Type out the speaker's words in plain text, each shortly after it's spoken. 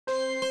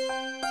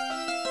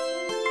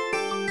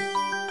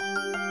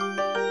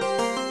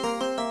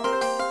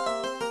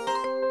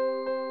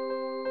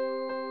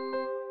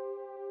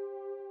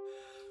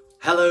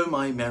Hello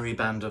my merry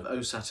band of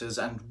Osatters,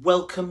 and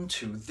welcome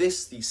to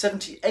this, the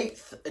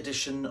 78th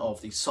edition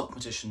of the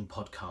Sockmatician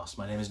podcast.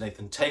 My name is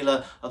Nathan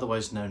Taylor,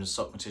 otherwise known as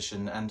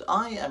Sockmatician, and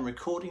I am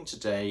recording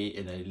today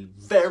in a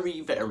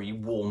very, very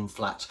warm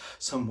flat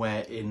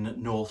somewhere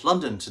in North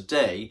London.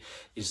 Today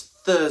is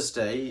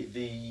Thursday,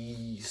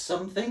 the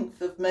something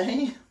of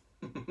May?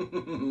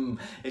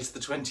 It's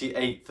the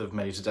 28th of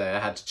May today, I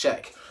had to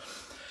check.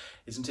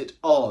 Isn't it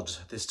odd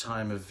this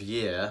time of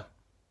year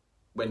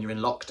when you're in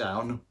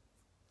lockdown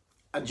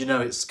and you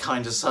know it's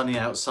kind of sunny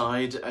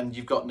outside and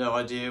you've got no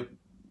idea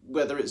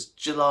whether it's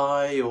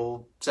July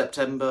or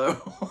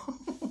September?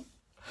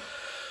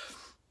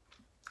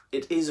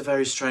 It is a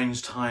very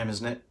strange time,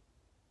 isn't it?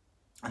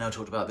 I know I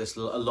talked about this a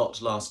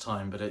lot last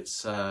time, but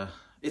it's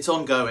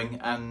ongoing,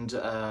 and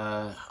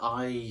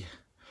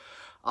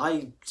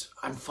I'm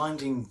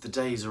finding the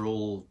days are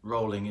all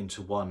rolling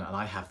into one, and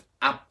I have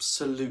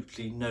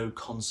absolutely no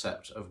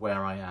concept of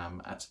where I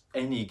am at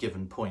any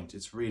given point.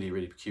 It's really,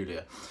 really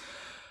peculiar.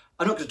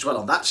 I'm not going to dwell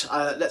on that.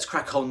 Let's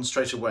crack on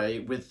straight away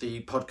with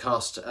the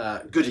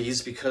podcast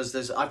goodies,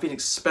 because I've been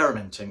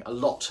experimenting a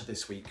lot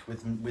this week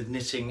with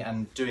knitting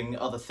and doing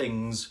other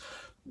things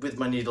with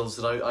my needles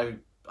that I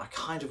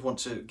kind of want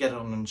to get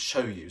on and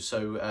show you.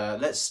 So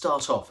let's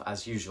start off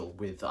as usual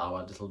with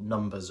our little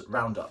numbers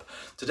roundup.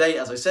 Today,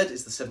 as I said,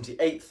 is the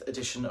 78th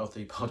edition of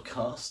the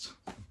podcast.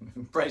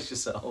 Brace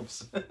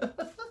yourselves.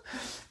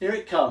 Here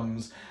it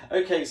comes.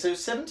 Okay, so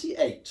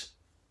 78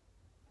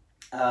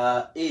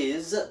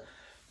 is...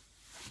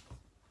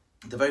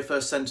 the very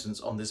first sentence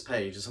on this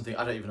page is something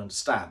I don't even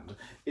understand.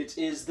 It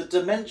is the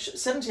dimension,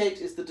 78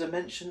 is the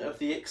dimension of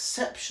the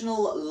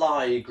exceptional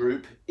Lie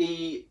group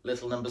E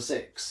little number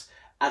 6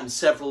 and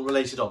several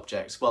related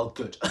objects. Well,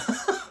 good.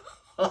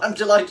 I'm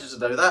delighted to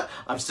know that.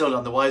 I'm still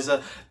none the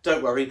wiser.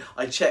 Don't worry,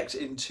 I checked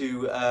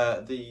into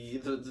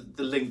the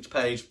linked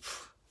page.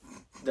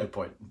 No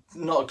point,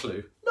 not a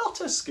clue, not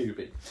a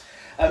Scooby.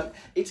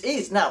 It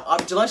is, now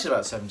I'm delighted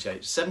about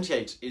 78.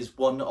 78 is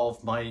one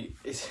of my...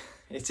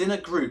 It's in a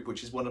group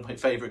which is one of my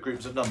favourite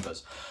groups of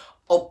numbers.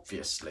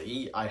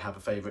 Obviously, I have a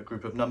favourite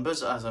group of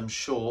numbers, as I'm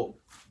sure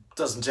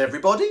doesn't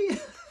everybody?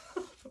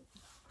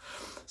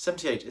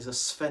 78 is a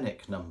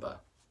sphenic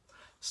number.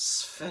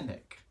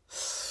 Sphenic.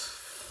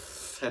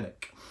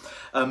 Sphenic.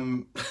 A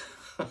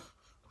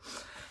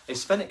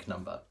sphenic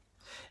number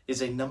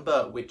is a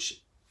number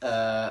which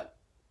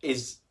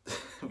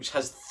which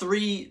has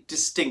three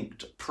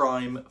distinct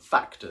prime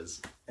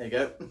factors. There you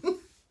go.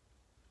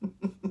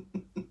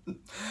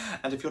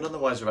 And if you're none the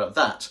wiser about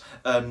that,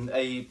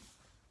 a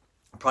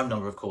prime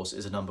number, of course,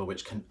 is a number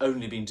which can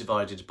only be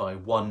divided by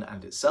one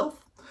and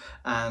itself.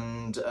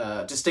 And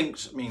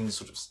distinct means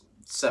sort of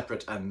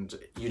separate and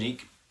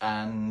unique.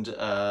 And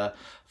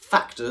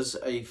factors,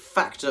 a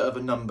factor of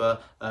a number,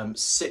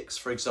 6,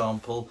 for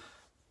example,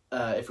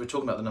 if we're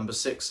talking about the number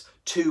 6,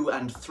 2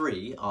 and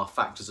 3 are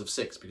factors of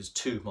 6, because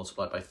 2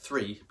 multiplied by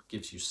 3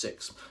 gives you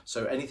 6.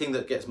 So anything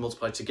that gets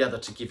multiplied together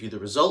to give you the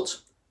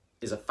result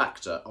is a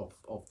factor of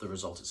the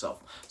result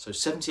itself. So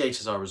 78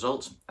 is our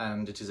result,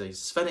 and it is a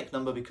sphenic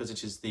number because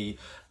it is the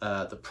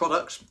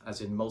product,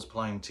 as in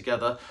multiplying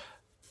together,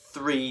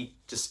 3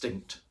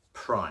 distinct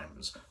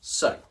primes.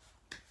 So,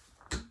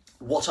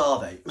 what are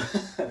they?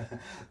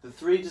 The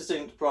 3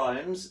 distinct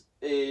primes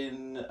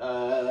in,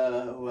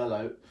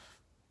 hello.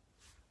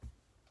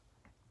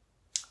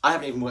 I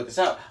haven't even worked this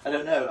out. I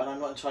don't know, and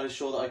I'm not entirely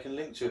sure that I can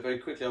link to it very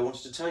quickly. I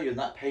wanted to tell you, and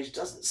that page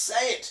doesn't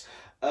say it.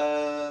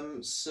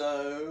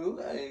 So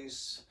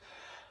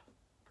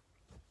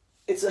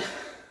it's a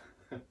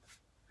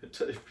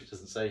it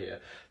doesn't say here.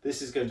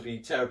 This is going to be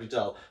terribly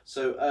dull.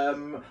 So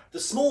the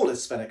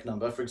smallest sphenic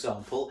number, for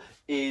example,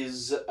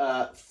 is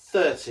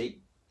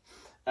 30,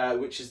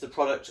 which is the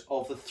product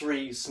of the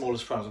 3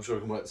 smallest primes. I'm sure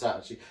we can work this out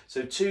actually.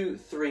 So 2,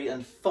 3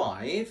 and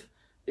 5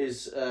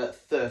 is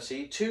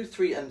 30. 2,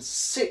 3 and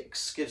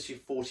 6 gives you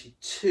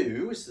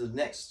 42. This is the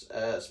next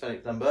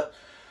sphenic number.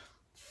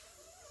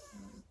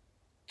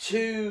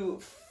 2,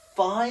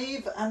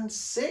 5 and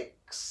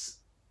 6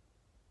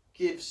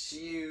 gives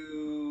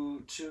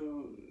you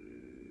 2...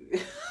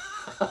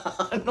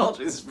 I'm not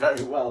doing this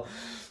very well.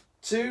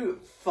 2,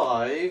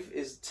 5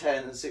 is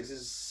 10 and 6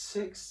 is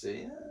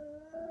 60.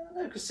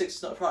 No, because 6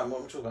 is not a prime. What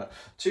am I talking about?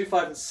 2,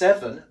 5 and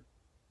 7.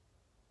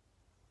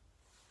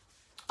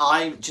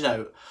 Do you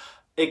know,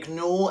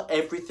 ignore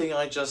everything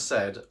I just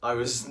said. I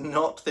was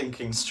not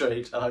thinking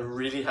straight, and I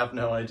really have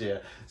no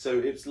idea. So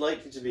it's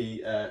likely to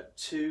be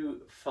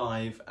 2,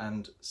 5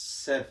 and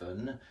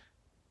 7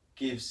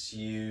 gives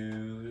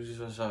you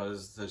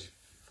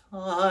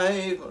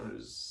 35 or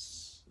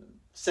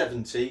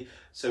 70.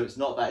 So it's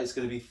not that, it's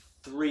going to be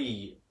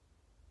 3.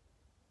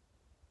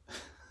 I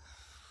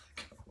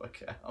can't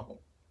work it out.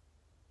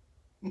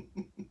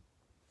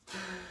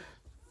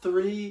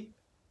 3,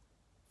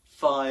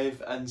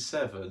 5 and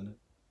 7.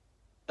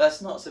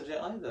 That's not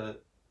 78 either.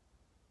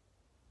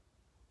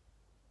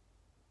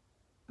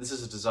 This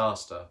is a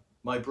disaster.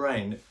 My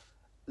brain,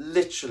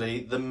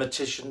 literally the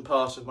matician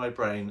part of my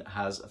brain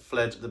has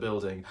fled the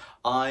building.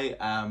 I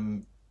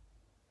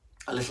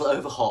a little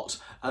over hot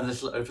and a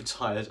little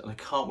overtired, and I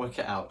can't work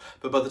it out.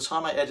 But by the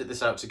time I edit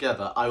this out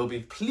together, I will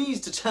be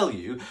pleased to tell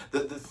you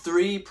that the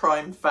 3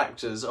 prime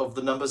factors of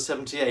the number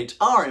 78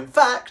 are in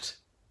fact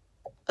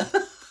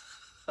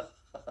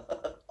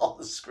on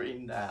the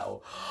screen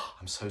now.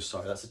 I'm so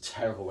sorry, that's a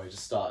terrible way to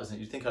start, isn't it?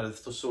 You'd think I'd have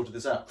sorted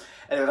this out.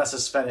 Anyway, that's a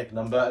sphenic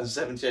number, and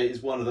 78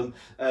 is one of them.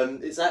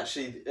 It's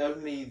actually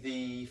only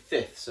the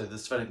 5th, so the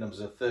sphenic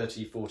numbers are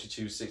 30,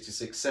 42,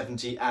 66,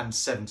 70, and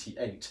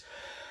 78.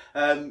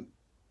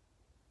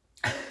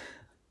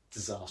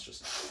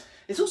 Disastrous.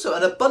 It's also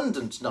an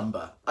abundant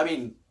number. I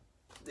mean,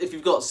 if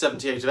you've got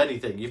 78 of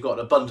anything, you've got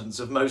an abundance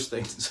of most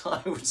things,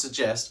 I would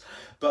suggest.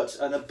 But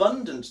an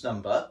abundant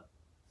number...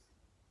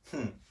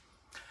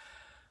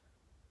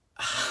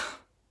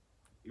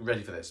 You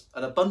ready for this?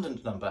 An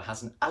abundant number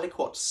has an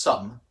aliquot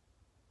sum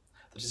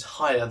that is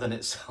higher than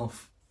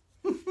itself.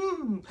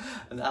 An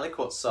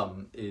aliquot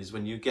sum is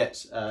when you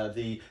get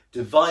the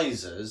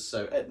divisors,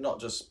 so not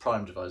just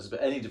prime divisors,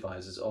 but any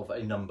divisors of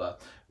a number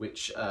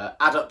which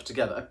add up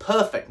together. A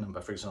perfect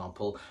number, for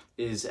example,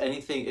 is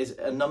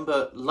a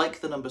number like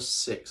the number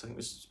 6. I think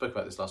we spoke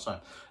about this last time.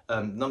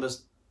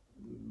 Numbers,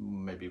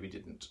 maybe we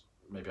didn't.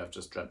 Maybe I've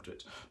just dreamt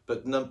it.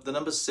 But the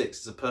number 6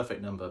 is a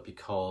perfect number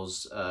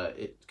because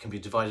it can be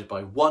divided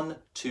by 1,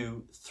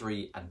 2,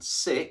 3, and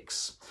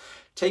 6.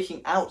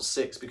 Taking out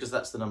 6, because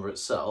that's the number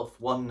itself,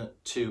 1,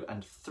 2,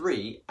 and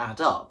 3 add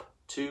up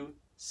to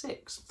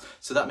 6.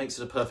 So that makes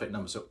it a perfect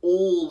number. So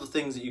all the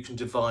things that you can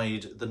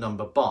divide the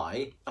number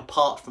by,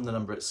 apart from the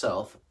number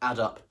itself, add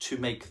up to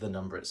make the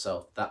number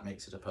itself. That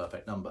makes it a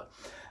perfect number.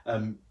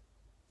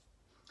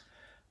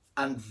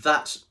 And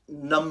that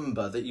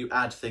number that you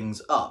add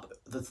things up,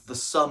 the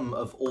sum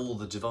of all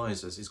the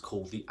divisors is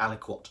called the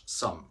aliquot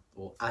sum,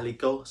 or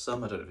aliquot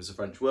sum. I don't know if it's a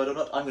French word or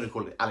not. I'm going to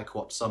call it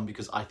aliquot sum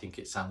because I think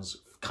it sounds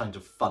kind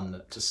of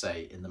fun to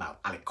say in the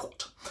mouth.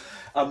 Aliquot.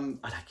 I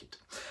like it.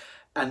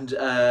 And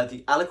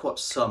the aliquot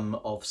sum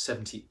of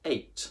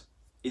 78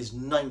 is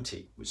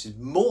 90, which is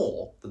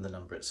more than the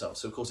number itself.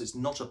 So of course it's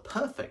not a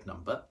perfect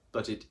number,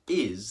 but it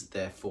is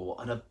therefore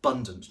an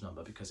abundant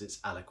number because its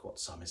aliquot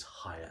sum is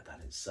higher than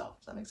itself.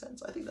 Does that make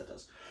sense? I think that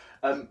does.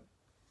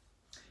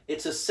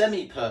 It's a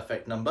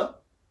semi-perfect number,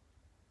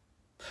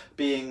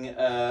 being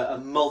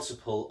a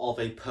multiple of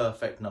a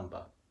perfect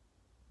number.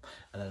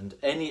 And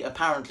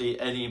apparently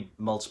any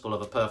multiple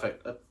of a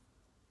perfect...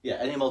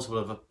 any multiple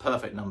of a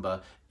perfect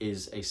number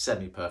is a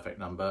semi-perfect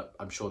number.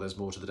 I'm sure there's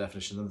more to the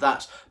definition than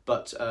that,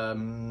 but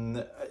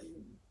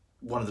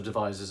one of the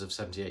divisors of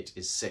 78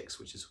 is 6,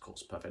 which is of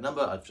course a perfect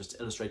number. I've just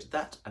illustrated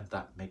that, and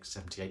that makes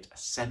 78 a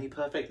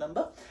semi-perfect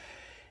number.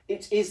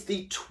 It is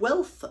the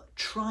 12th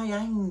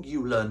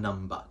triangular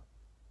number.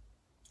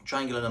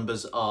 Triangular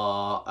numbers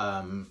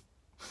are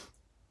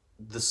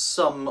the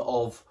sum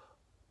of...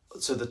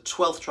 So the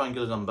 12th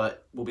triangular number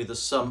will be the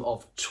sum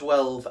of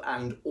 12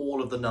 and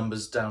all of the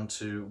numbers down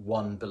to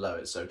 1 below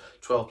it. So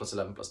 12 plus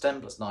 11 plus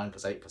 10 plus 9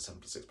 plus 8 plus 7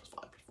 plus 6 plus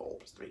 5 plus 4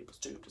 plus 3 plus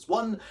 2 plus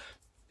 1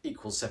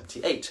 equals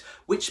 78,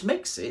 which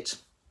makes it,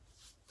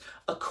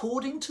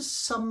 according to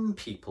some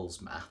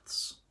people's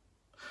maths,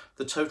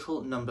 the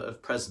total number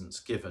of presents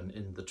given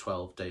in the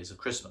 12 days of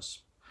Christmas.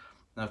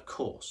 Now, of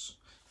course,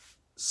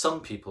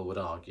 some people would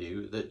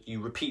argue that you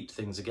repeat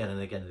things again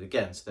and again and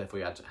again, so therefore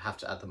you have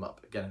to add them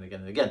up again and again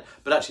and again.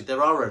 But actually,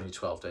 there are only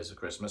 12 days of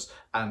Christmas,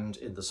 and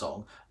in the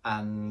song,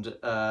 and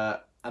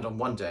on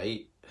one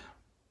day,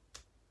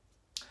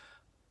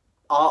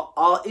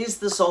 is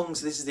the song?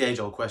 This is the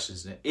age-old question,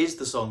 isn't it? Is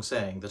the song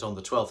saying that on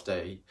the 12th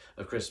day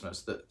of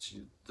Christmas that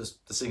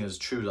the singer's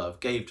true love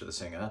gave to the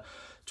singer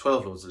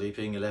 12 lords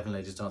leaping, 11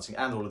 ladies dancing,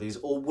 and all of these,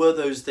 or were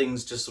those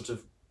things just sort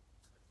of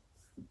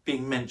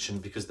being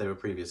mentioned because they were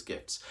previous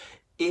gifts?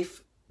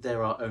 If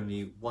there are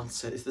only one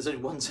set, if there's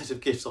only one set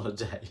of gifts on a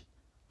day,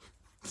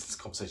 this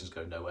conversation's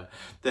going nowhere,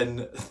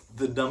 then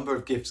the number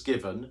of gifts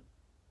given,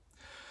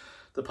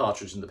 the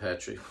partridge in the pear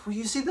tree. Well,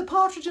 you see, the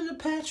partridge in the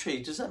pear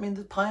tree, does that mean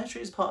the pear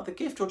tree is part of the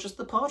gift, or just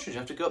the partridge? You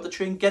have to go up the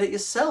tree and get it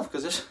yourself,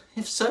 because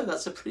if so,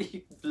 that's a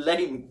pretty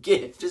lame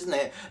gift, isn't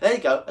it? There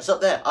you go, it's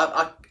up there.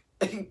 I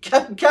can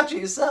catch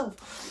it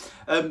yourself.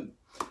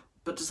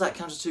 But does that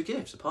count as 2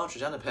 gifts? A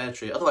partridge and a pear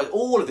tree? Otherwise,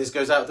 all of this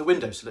goes out the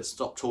window, so let's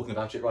stop talking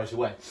about it right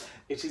away.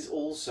 It is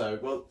also,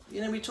 well,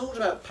 you know, we talked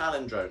about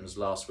palindromes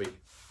last week,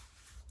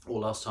 or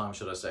last time,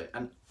 should I say,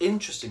 and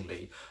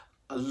interestingly,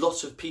 a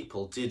lot of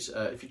people did,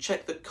 if you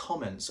check the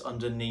comments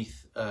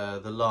underneath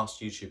the last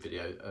YouTube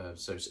video,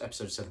 so it's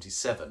episode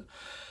 77,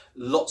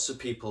 lots of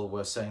people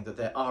were saying that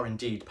there are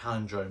indeed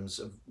palindromes,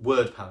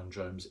 word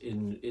palindromes,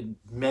 in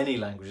many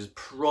languages,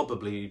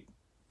 probably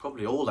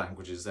all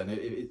languages then.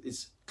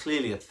 It's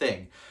clearly a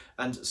thing,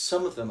 and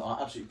some of them are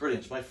absolutely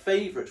brilliant. My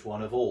favourite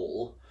one of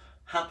all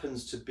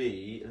happens to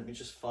be, let me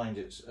just find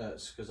it,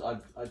 because I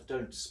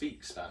don't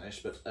speak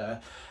Spanish, but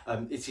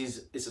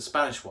it's a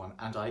Spanish one,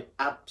 and I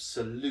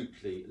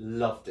absolutely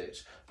loved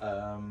it.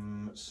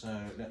 So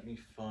let me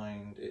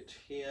find it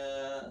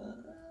here.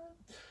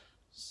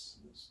 Let's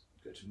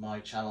go to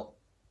my channel.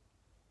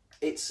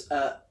 It's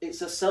a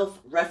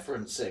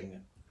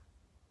self-referencing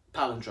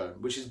palindrome,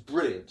 which is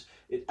brilliant.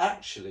 It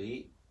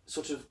actually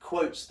sort of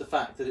quotes the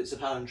fact that it's a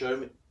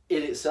palindrome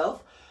in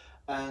itself,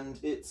 and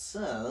it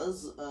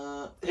says,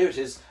 here it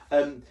is,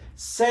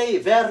 se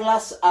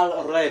verlas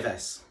al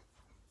revés.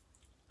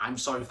 I'm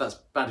sorry if that's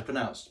badly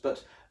pronounced,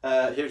 but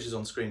here it is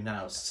on screen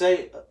now.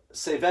 Se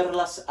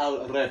verlas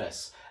al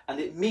revés, and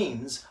it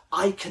means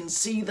I can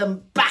see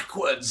them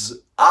backwards.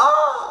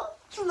 Ah!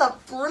 Isn't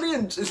that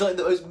brilliant? It's like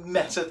the most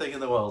meta thing in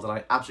the world, and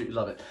I absolutely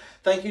love it.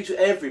 Thank you to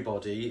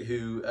everybody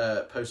who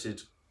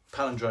posted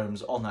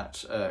palindromes on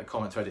that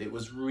comment thread. It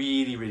was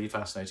really, really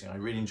fascinating. I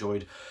really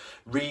enjoyed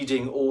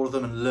reading all of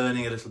them and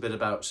learning a little bit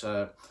about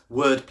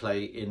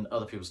wordplay in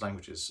other people's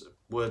languages.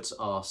 Words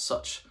are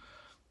such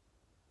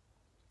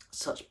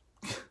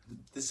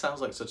this sounds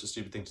like such a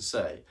stupid thing to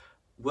say.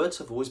 Words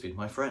have always been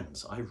my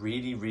friends. I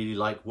really, really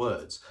like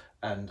words,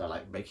 and I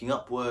like making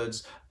up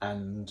words,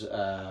 and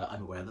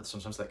I'm aware that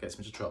sometimes that gets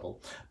me into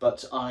trouble,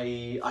 but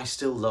I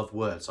still love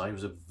words. I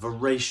was a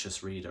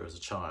voracious reader as a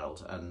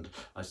child, and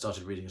I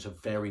started reading at a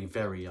very,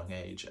 very young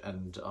age,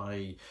 and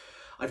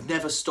I've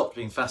never stopped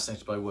being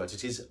fascinated by words.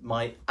 It is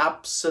my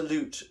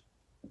absolute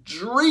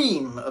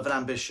dream of an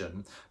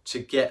ambition to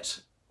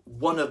get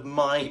one of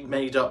my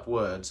made-up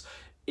words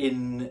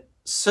in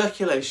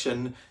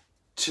circulation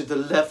to the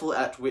level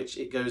at which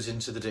it goes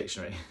into the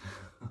dictionary.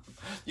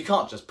 You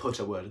can't just put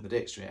a word in the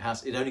dictionary.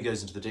 It only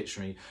goes into the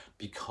dictionary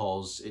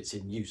because it's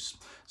in use.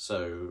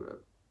 So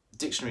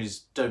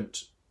dictionaries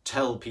don't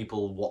tell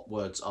people what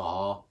words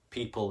are.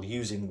 People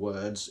using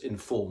words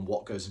inform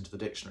what goes into the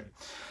dictionary.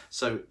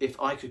 So if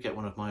I could get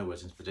one of my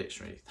words into the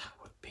dictionary, that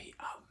would be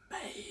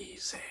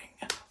amazing.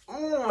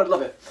 Oh, I'd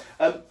love it.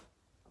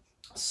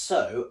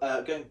 So,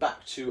 going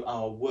back to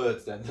our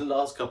words then, the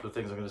last couple of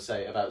things I'm going to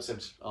say about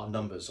our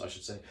numbers, I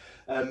should say.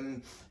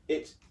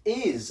 It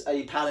is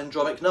a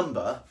palindromic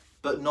number,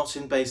 but not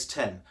in base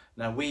 10.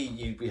 Now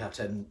we have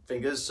 10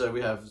 fingers, so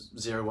we have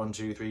 0, 1,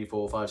 2, 3,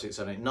 4, 5, 6,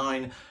 7, 8,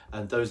 9,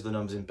 and those are the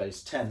numbers in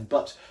base 10.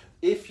 But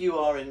if you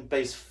are in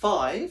base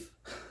 5,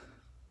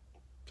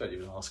 don't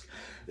even ask,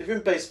 if you're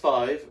in base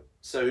 5,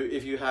 so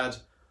if you had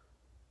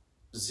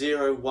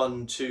 0,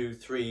 1, 2,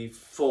 3,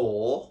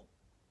 4,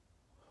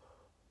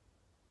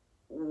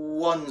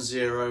 1,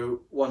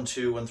 0, 1,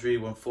 2, 1, 3,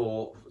 1,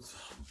 4,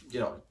 you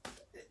know,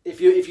 if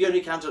you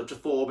only count up to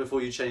 4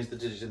 before you change the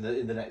digit in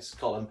the next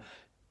column,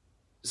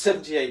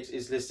 78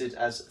 is listed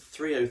as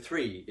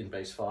 303 in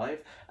base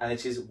 5, and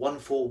it is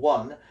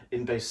 141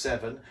 in base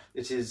 7.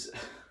 It is...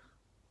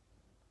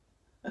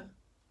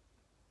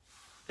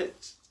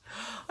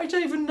 I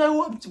don't even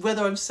know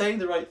whether I'm saying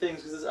the right things,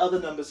 because there's other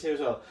numbers here as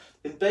well.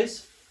 In base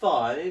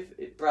 5,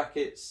 it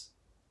brackets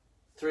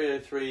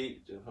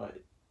 303...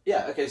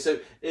 Yeah, okay, so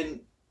I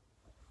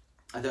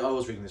think I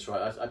was reading this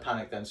right, I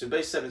panicked then. So in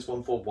base 7 it's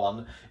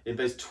 141, in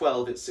base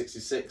 12 it's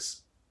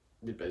 66,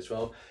 in base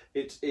 12.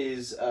 It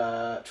is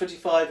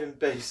 25 in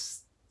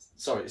base,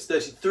 sorry, it's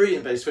 33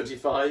 in base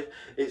 25,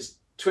 it's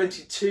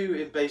 22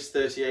 in base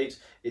 38,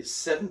 it's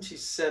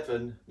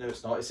 77, no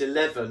it's not, it's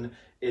 11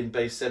 in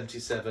base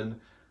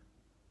 77.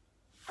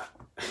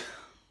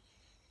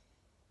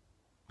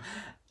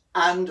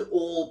 And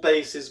all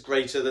bases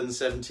greater than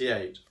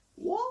 78.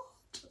 What?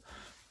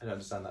 I don't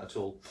understand that at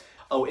all.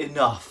 Oh,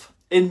 enough.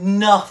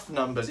 Enough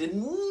numbers.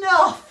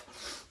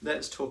 Enough!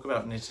 Let's talk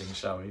about knitting,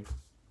 shall we?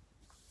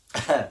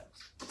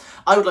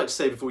 I would like to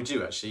say before we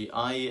do, actually,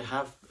 I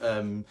have...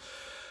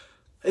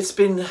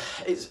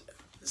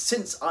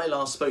 since I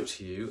last spoke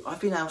to you, I've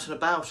been out and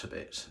about a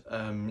bit.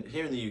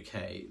 Here in the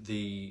UK,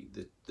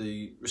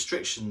 the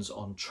restrictions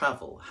on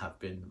travel have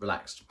been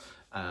relaxed,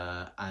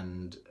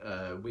 and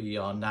we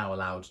are now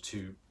allowed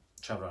to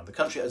travel around the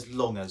country as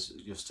long as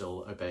you're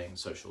still obeying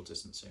social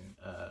distancing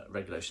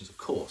regulations, of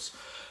course.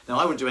 Now,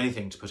 I wouldn't do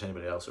anything to put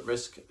anybody else at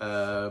risk, but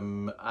I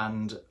am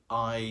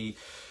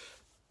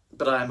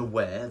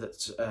aware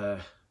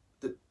that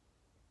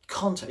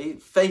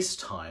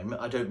FaceTime,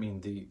 I don't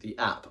mean the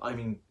app, I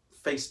mean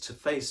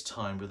face-to-face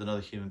time with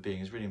another human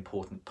being is a really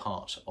important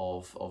part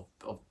of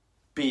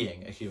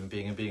being a human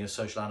being and being a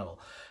social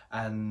animal.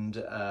 And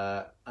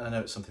I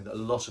know it's something that a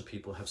lot of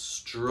people have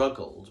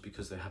struggled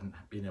because they haven't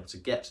been able to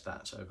get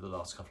that over the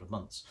last couple of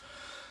months.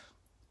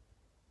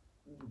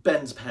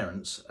 Ben's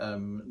parents,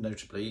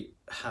 notably,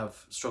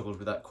 have struggled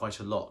with that quite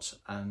a lot,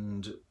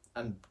 and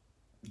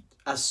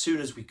as soon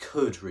as we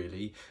could,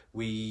 really,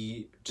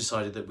 we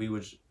decided that we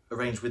would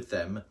arrange with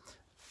them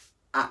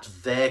at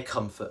their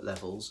comfort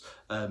levels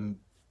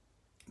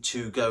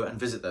to go and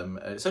visit them.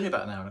 It's only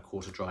about an hour and a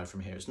quarter drive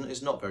from here.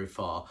 It's not very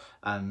far,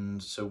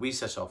 and so we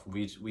set off.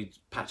 We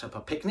packed up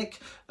our picnic.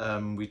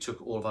 We took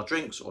all of our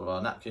drinks, all of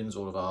our napkins,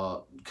 all of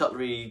our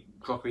cutlery,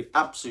 crockery,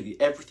 absolutely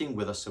everything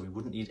with us, so we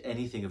wouldn't need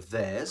anything of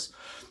theirs.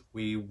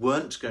 We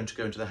weren't going to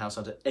go into the house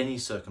under any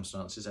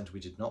circumstances, and we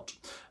did not.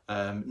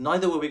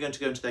 Neither were we going to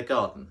go into their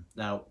garden.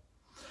 Now,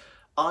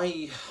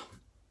 I'm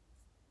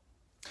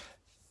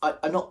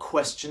not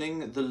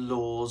questioning the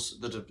laws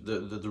that are,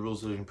 the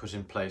rules that have been put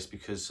in place,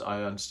 because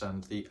I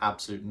understand the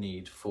absolute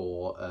need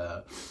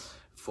for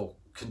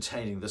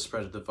containing the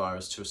spread of the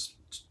virus to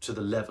to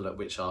the level at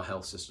which our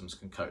health systems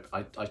can cope.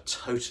 I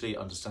totally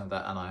understand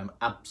that, and I am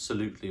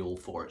absolutely all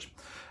for it.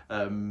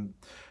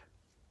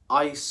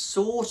 I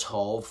sort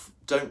of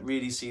don't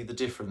really see the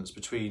difference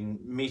between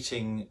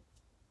meeting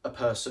a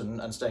person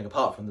and staying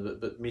apart from them,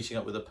 but meeting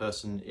up with a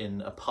person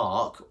in a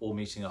park or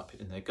meeting up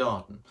in their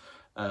garden.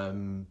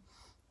 And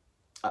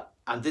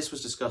this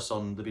was discussed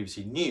on the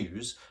BBC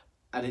News,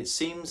 and it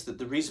seems that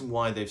the reason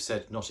why they've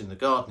said not in the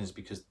garden is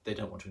because they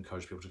don't want to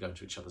encourage people to go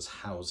into each other's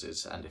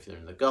houses. And if they're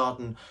in the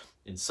garden,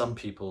 in some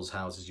people's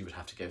houses, you would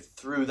have to go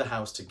through the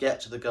house to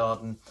get to the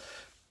garden.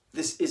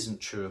 This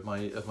isn't true of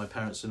my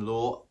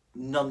parents-in-law.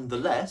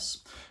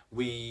 Nonetheless,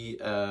 we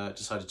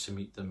decided to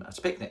meet them at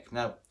a picnic.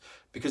 Now,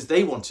 because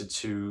they wanted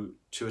to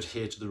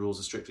adhere to the rules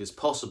as strictly as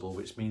possible,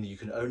 which mean that you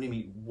can only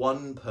meet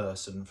one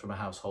person from a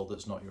household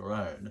that's not your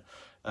own,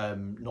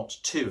 not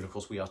two. And of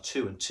course, we are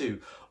 2 and 2.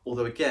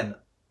 Although again,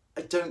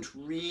 I don't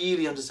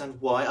really understand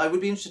why. I would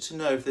be interested to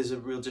know if there's a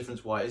real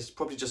difference why. It's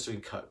probably just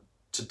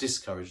to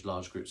discourage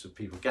large groups of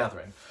people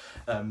gathering.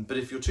 But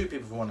if you're 2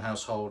 people from one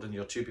household and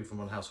you're 2 people from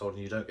one household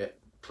and you don't get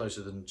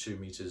closer than 2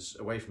 meters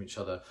away from each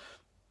other,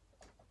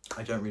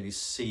 I don't really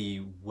see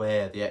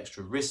where the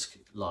extra risk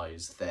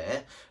lies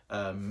there.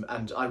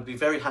 And I would be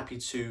very happy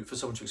for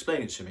someone to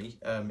explain it to me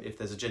if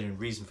there's a genuine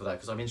reason for that,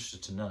 because I'm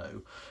interested to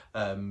know.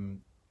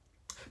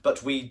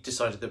 But we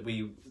decided that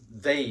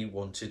they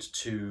wanted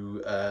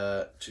to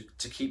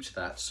keep to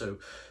that. So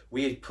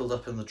we had pulled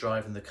up on the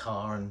drive in the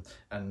car,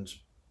 and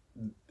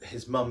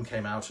his mum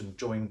came out and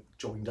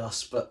joined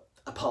us, but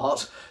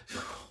apart.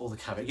 All the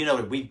caveat, you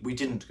know, we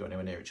didn't go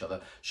anywhere near each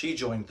other. She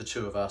joined the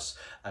 2 of us,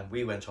 and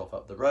we went off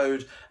up the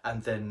road,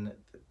 and then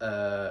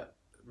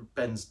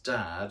Ben's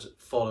dad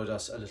followed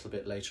us a little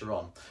bit later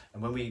on.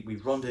 And when we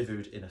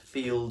rendezvoused in a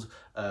field,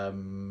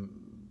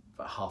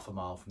 about half a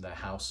mile from their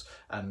house,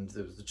 and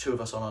there was the 2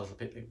 of us on our little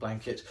picnic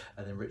blanket,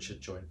 and then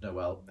Richard joined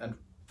Noel, and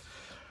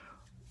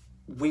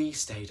we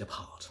stayed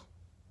apart.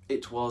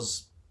 It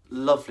was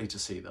lovely to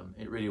see them.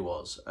 It really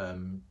was.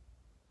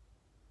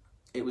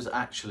 It was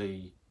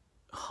actually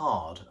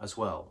hard as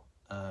well.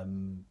 The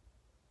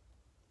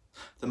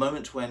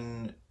moment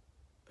when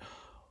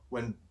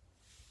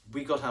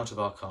we got out of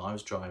our car, I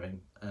was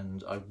driving,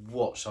 and I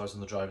was on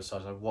the driver's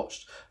side, I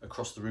watched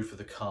across the roof of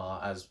the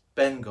car as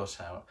Ben got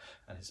out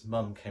and his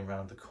mum came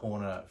round the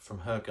corner from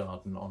her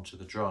garden onto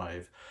the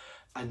drive,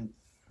 and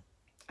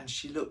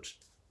she looked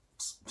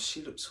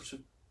sort of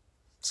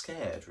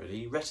scared,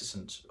 really,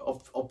 reticent.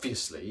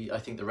 Obviously, I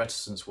think the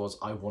reticence was,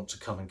 I want to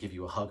come and give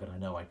you a hug and I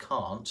know I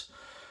can't.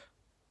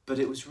 But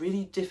it was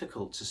really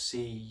difficult to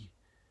see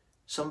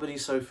somebody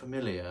so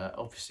familiar,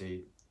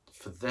 obviously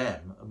for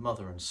them, a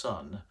mother and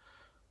son,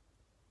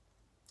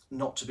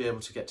 not to be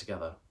able to get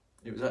together.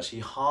 It was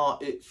actually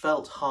hard. It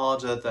felt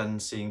harder than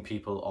seeing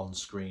people on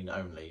screen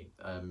only.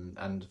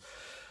 And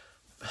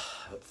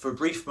for a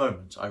brief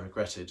moment, I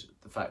regretted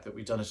the fact that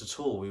we'd done it at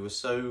all. We were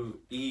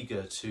so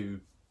eager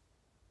to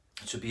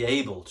be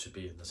able to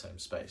be in the same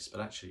space,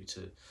 but actually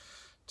to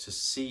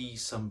see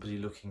somebody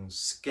looking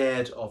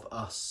scared of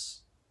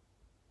us,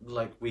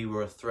 like we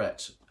were a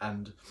threat,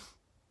 and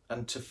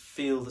to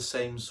feel the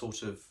same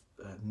sort of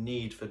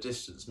need for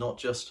distance, not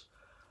just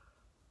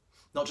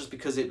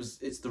because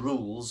it's the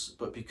rules,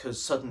 but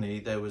because suddenly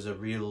there was a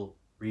real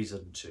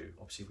reason to.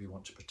 Obviously, we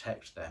want to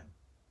protect them,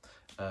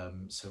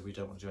 so we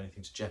don't want to do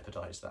anything to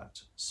jeopardize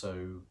that.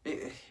 So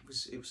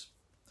it's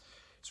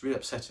really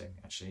upsetting,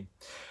 actually.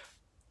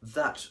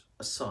 That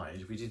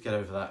aside, we did get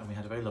over that, and we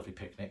had a very lovely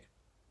picnic.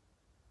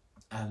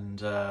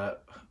 And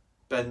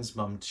Ben's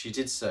mum, she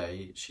did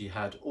say she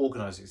had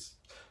organised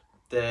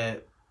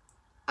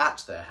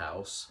at their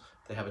house.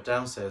 They have a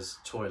downstairs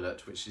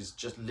toilet, which is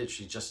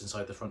literally just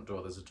inside the front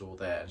door. There's a door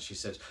there, and she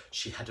said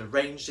she had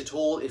arranged it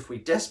all if we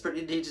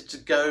desperately needed to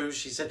go.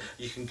 She said,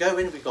 you can go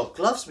in, we've got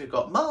gloves, we've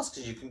got masks,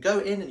 and you can go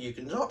in and you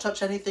can not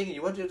touch anything, and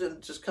you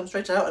won't just come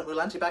straight out, and we'll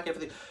anti-bac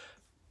everything.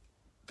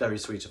 Very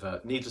sweet of her.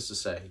 Needless to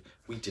say,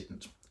 we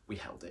didn't. We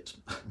held it.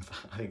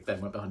 I think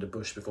Ben went behind a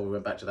bush before we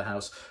went back to the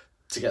house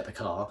to get the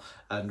car,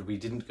 and we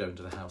didn't go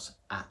into the house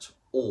at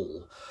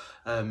all.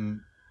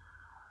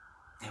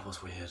 It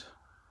was weird.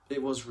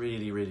 It was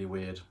really, really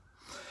weird.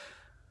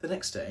 The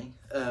next day,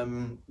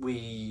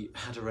 we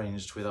had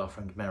arranged with our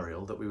friend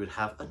Muriel that we would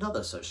have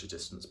another socially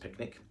distanced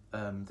picnic,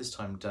 this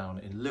time down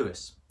in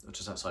Lewes,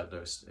 which is outside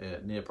Lewes,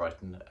 near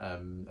Brighton,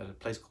 at a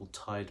place called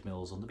Tide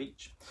Mills on the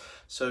beach.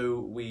 So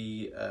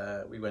we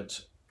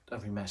went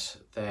and we met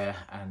there,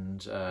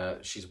 and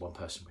she's one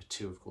person, we're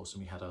 2 of course,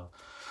 and we had a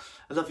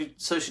lovely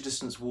social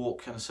distance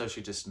walk and a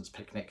social distance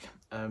picnic.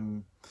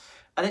 And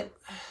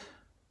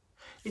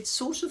it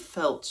sort of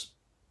felt,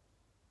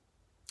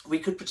 we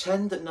could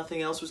pretend that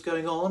nothing else was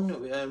going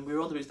on. We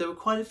were on the beach. There were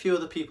quite a few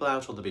other people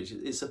out on the beach.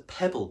 It's a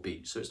pebble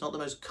beach, so it's not the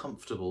most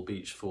comfortable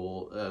beach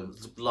for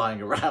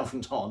lying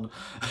around on.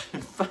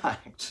 In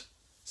fact,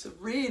 it's a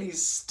really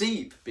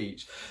steep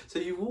beach. So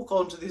you walk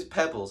onto these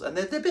pebbles, and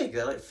they're big.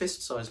 They're like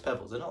fist-sized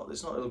pebbles.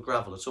 It's not little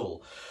gravel at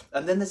all.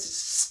 And then there's this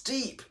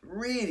steep,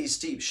 really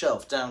steep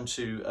shelf down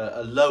to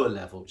a lower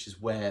level, which is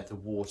where the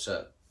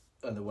water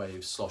and the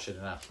waves slosh in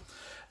and out.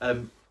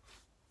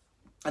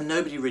 And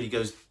nobody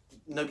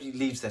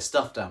leaves their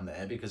stuff down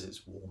there because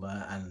it's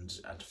warmer and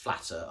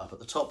flatter up at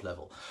the top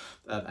level,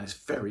 and it's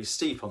very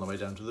steep on the way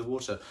down to the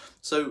water.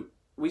 So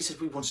we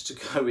said we wanted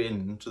to go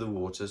into the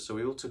water, so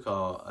we all took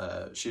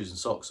our shoes and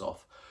socks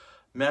off.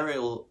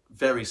 Muriel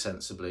very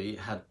sensibly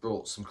had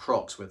brought some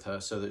Crocs with her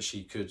so that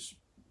she could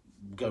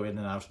go in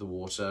and out of the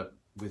water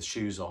with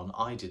shoes on.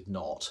 I did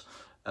not.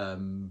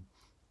 And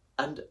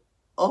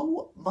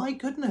oh my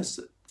goodness,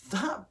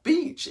 that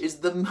beach is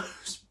the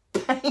most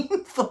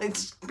painful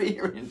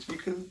experience you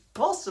can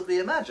possibly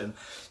imagine.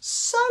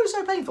 So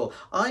painful.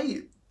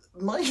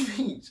 My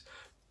feet,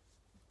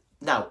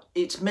 now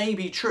it may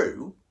be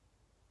true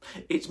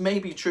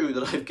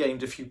that I've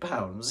gained a few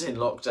pounds in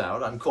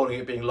lockdown. I'm calling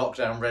it being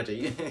lockdown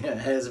ready.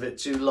 Hair's a bit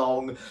too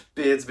long,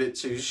 beard's a bit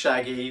too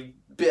shaggy,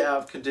 bit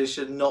out of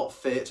condition, not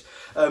fit.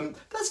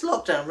 That's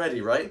lockdown ready,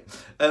 right?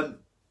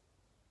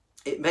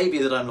 It may be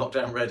that I'm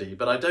lockdown ready,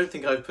 but I don't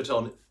think I've put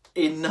on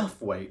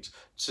enough weight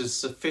to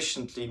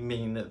sufficiently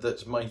mean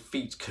that my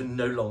feet can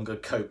no longer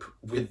cope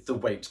with the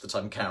weight that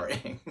I'm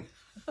carrying.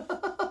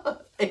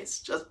 It's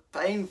just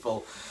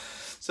painful.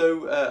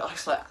 So I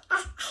was like,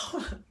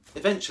 ow.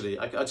 Eventually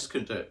I just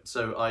couldn't do it.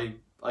 So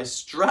I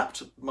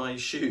strapped my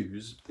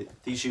shoes.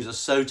 These shoes are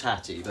so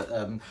tatty, but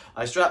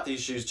I strapped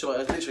these shoes to, I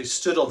literally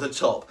stood on the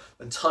top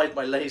and tied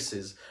my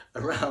laces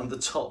around the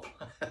top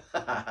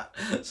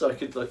so I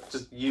could like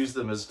just use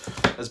them as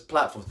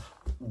platforms.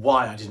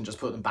 Why I didn't just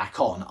put them back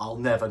on, I'll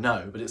never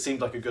know, but it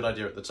seemed like a good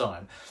idea at the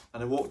time.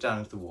 And I walked down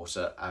into the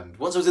water, and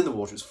once I was in the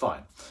water, it was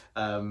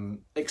fine.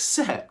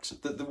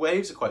 Except that the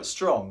waves are quite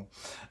strong.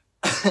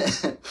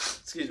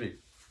 Excuse me.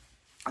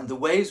 And the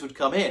waves would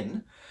come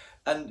in,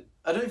 and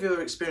I don't know if you've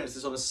ever experienced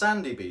this on a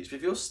sandy beach, but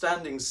if you're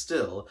standing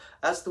still,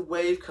 as the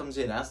wave comes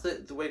in, as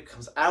the wave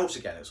comes out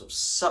again, it sort of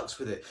sucks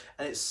with it,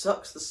 and it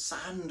sucks the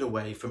sand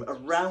away from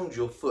around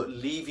your foot,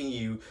 leaving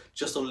you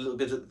just on a little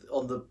bit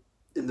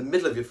in the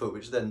middle of your foot,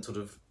 which then sort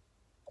of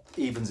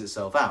evens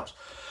itself out.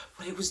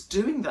 Well, it was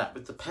doing that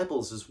with the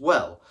pebbles as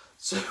well.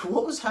 So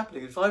what was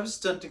happening, if I was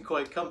standing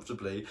quite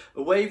comfortably,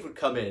 a wave would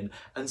come in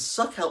and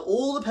suck out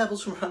all the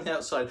pebbles from around the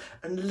outside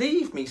and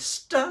leave me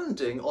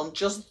standing on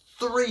just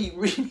 3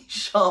 really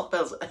sharp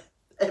pebbles.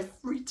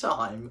 Every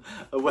time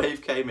a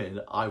wave came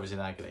in, I was in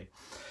agony.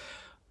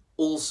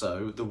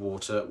 Also, the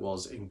water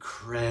was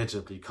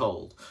incredibly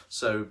cold.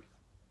 So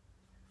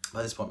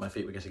by this point, my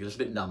feet were getting a little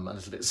bit numb and a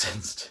little bit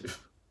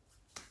sensitive.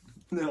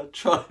 Now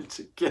trying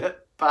to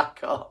get back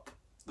up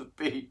the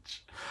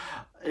beach,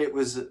 it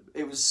was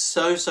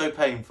so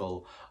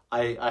painful.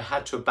 I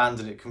had to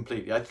abandon it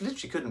completely. I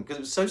literally couldn't, because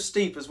it was so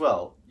steep as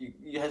well.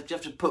 You have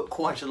to put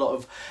quite a lot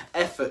of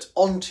effort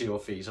onto your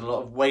feet and a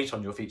lot of weight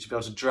on your feet to be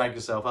able to drag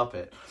yourself up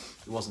it.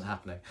 It wasn't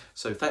happening.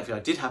 So thankfully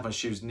I did have my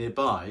shoes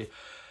nearby.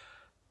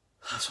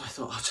 So I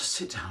thought, I'll just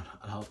sit down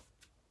and I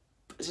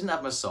didn't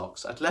have my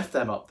socks. I'd left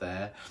them up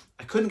there.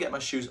 I couldn't get my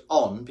shoes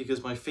on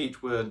because my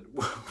feet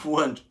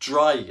weren't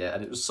dry yet,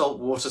 and it was salt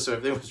water, so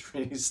everything was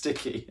really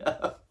sticky.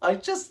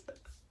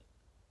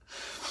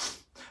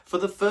 For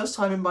the first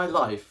time in my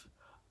life,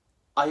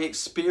 I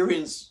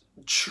experienced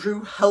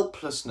true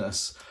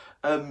helplessness.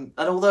 And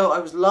although I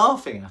was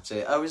laughing at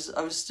it, I was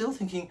still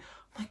thinking,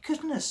 my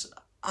goodness,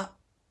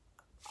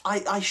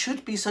 I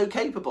should be so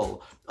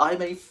capable.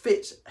 I'm a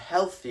fit,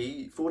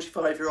 healthy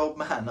 45-year-old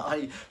man.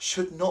 I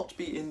should not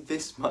be in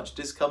this much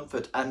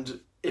discomfort and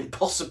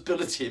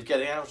impossibility of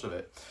getting out of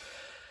it.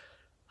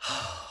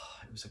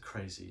 It was a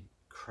crazy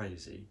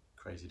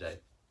day.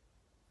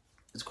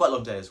 It's quite a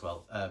long day as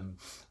well.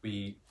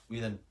 We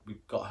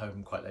got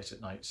home quite late at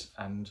night,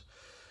 and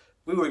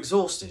we were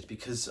exhausted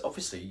because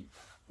obviously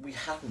we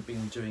hadn't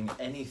been doing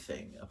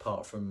anything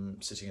apart from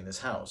sitting in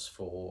this house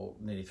for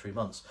nearly 3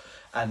 months.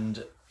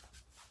 And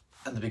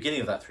at the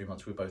beginning of that 3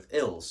 months, we were both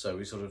ill, so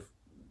we sort of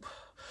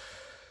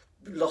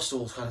lost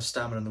all kind of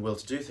stamina and the will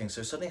to do things.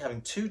 So suddenly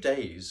having 2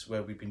 days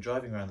where we've been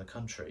driving around the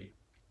country,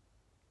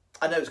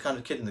 I know it's kind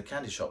of kid in the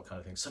candy shop kind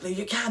of thing. Suddenly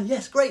you can,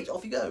 yes, great,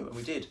 off you go. And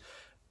we did.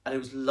 And it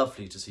was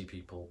lovely to see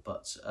people,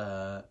 but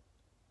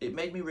it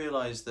made me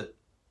realise that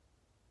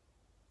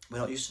we're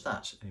not used to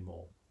that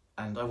anymore.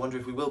 And I wonder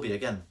if we will be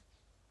again.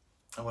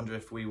 I wonder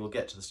if we will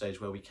get to the stage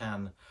where we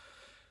can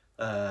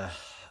kind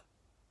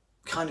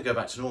of go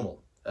back to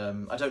normal.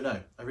 I don't know.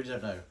 I really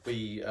don't know.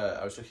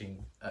 I was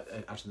looking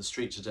out in the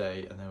street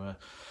today, and there were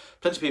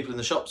plenty of people in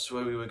the shops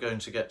where we were going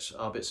to get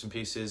our bits and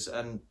pieces,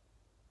 and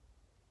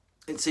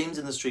it seems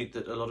in the street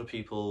that a lot of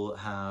people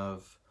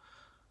have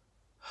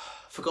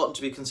forgotten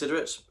to be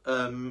considerate.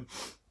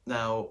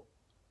 Now,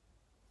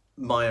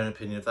 my own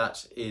opinion of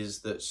that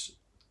is that's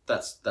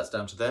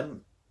down to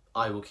them.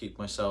 I will keep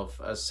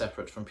myself as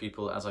separate from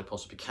people as I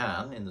possibly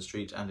can in the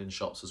street and in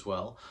shops as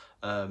well.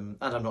 And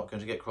I'm not going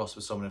to get cross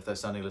with someone if they're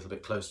standing a little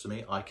bit close to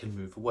me. I can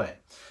move away.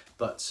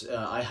 But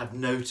I have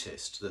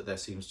noticed that there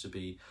seems to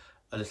be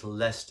a little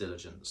less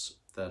diligence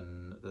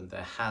than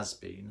there has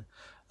been.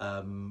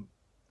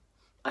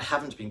 I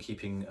haven't been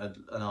keeping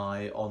an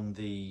eye on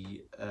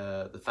the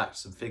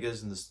facts and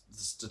figures and the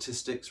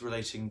statistics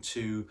relating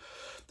to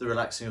the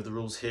relaxing of the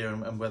rules here,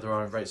 and whether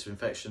our rates of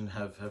infection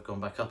have gone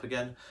back up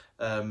again.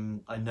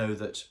 I know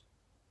that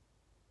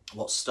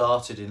what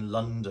started in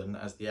London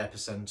as the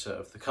epicentre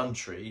of the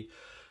country,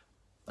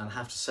 and I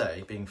have to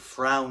say, being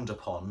frowned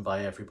upon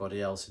by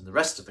everybody else in the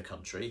rest of the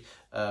country,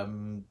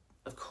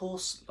 of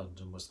course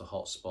London was the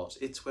hot spot.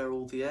 It's where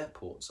all the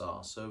airports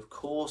are, so of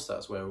course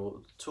that's where all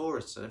the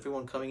tourists and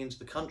everyone coming into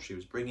the country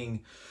was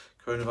bringing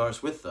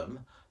coronavirus with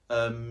them.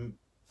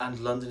 And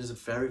London is a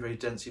very, very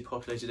densely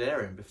populated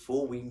area, and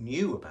before we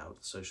knew about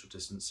the social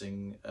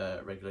distancing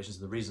regulations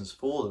and the reasons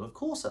for them, of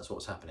course that's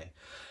what's happening.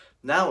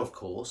 Now, of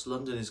course,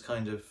 London is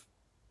kind of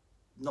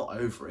not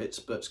over it,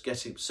 but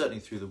getting certainly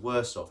through the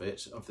worst of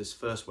it, of this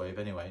first wave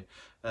anyway,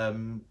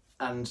 and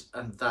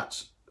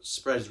that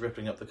spread is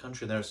rippling up the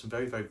country, and there are some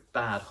very, very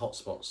bad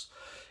hotspots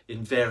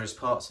in various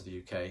parts of the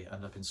UK,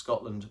 and up in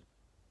Scotland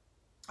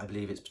I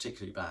believe it's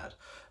particularly bad.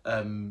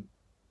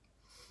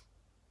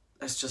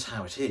 That's just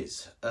how it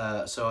is.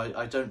 So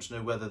I don't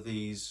know whether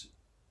these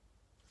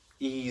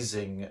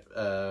easing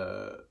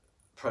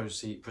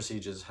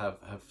procedures have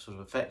sort of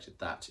affected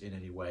that in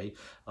any way.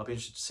 I'll be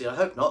interested to see. I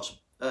hope not.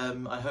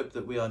 I hope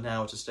that we are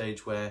now at a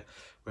stage where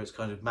it's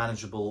kind of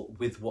manageable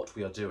with what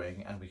we are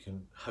doing, and we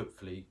can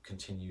hopefully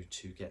continue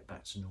to get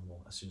back to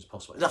normal as soon as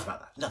possible. Enough about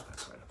that.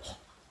 Enough about that.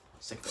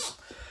 Sick of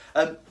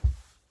it.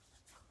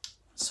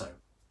 So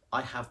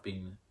I have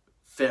been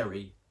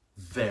very,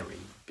 very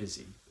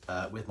busy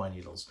with my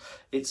needles.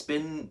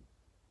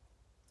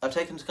 I've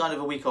taken kind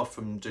of a week off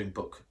from doing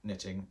book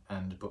knitting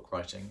and book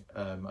writing.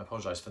 I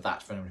apologise for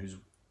that, for anyone who's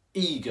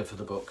eager for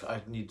the book.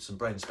 I need some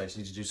brain space. I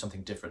need to do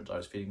something different. I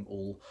was feeling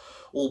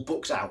all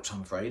booked out,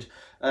 I'm afraid.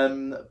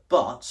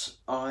 But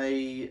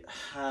I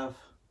have,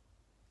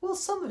 well,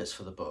 some of it's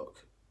for the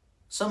book.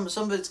 Some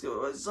of it's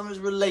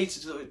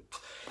related to it.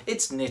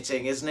 It's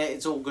knitting, isn't it?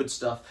 It's all good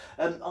stuff.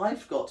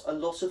 I've got a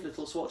lot of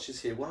little swatches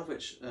here, one of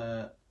which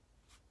I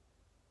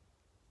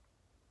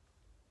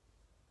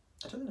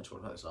don't think I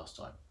talked about this last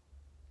time.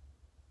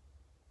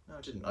 No,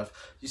 I didn't.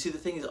 You see, the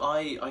thing is,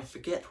 I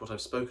forget what I've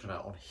spoken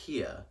about on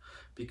here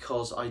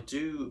because I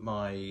do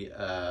my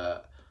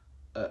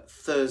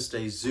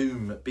Thursday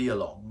Zoom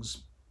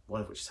be-alongs,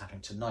 one of which is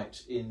happening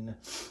tonight in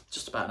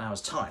just about an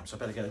hour's time, so I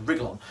better get a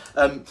wriggle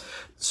on.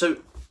 So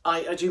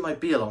I do my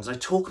be-alongs. I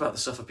talk about the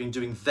stuff I've been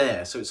doing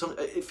there, so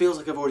it feels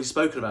like I've already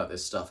spoken about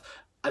this stuff.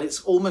 And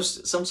it's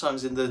almost,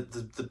 sometimes in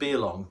the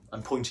be-along,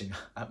 I'm pointing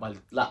at my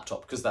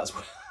laptop because that's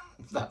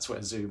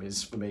where Zoom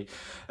is for me.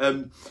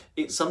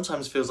 It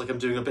sometimes feels like I'm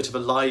doing a bit of a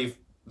live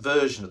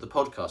version of the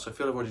podcast, so I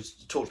feel I've already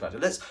talked about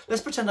it.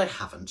 Let's pretend I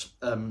haven't.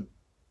 And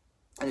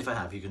if I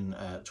have, you can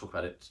talk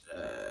about it.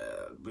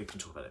 We can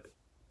talk about it.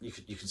 You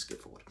can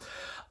skip forward.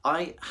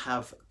 I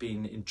have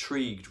been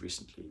intrigued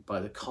recently by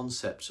the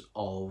concept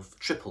of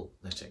triple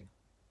knitting.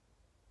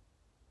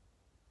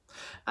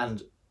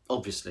 And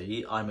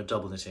obviously, I'm a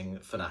double knitting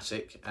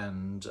fanatic,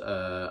 and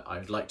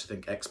I'd like to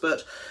think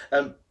expert.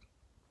 I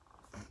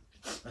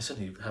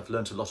certainly have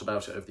learnt a lot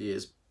about it over the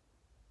years.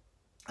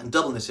 And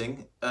double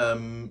knitting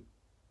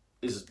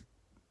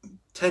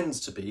tends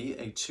to be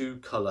a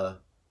two-colour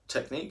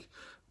technique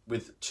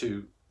with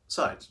two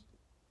sides.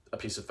 A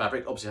piece of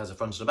fabric obviously has a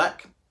front and a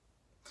back.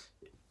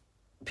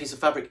 A piece of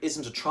fabric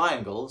isn't a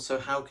triangle, so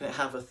how can it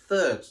have a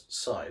third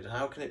side?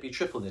 How can it be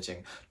triple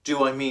knitting?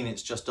 Do I mean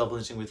it's just double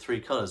knitting with three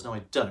colours? No,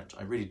 I don't.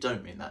 I really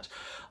don't mean that.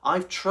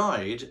 I've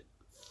tried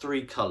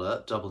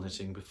three-colour double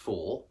knitting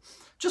before,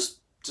 just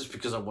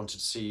because I wanted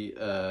to see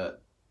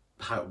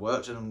how it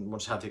worked and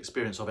wanted to have the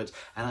experience of it,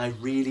 and I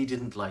really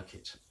didn't like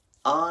it.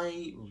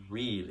 I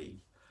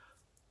really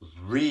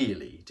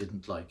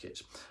didn't like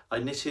it. I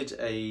knitted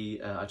I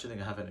don't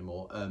think I have it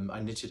anymore. I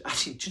knitted,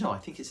 actually, do you know, I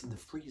think it's in the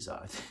freezer.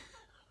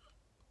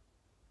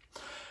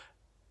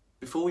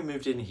 Before we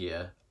moved in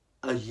here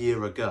a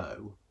year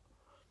ago,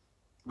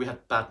 we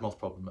had bad moth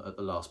problem at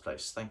the last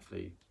place.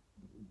 Thankfully,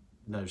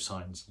 no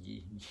signs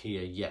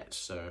here yet,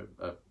 so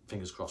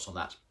fingers crossed on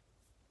that.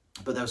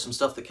 But there was some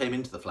stuff that came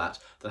into the flat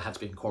that had to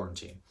be in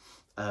quarantine.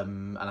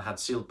 And I had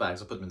sealed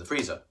bags, I put them in the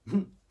freezer.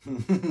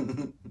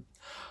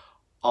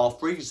 Our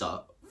freezer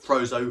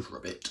froze over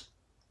a bit,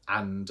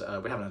 and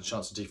we haven't had a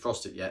chance to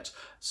defrost it yet.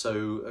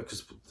 So,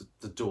 because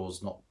the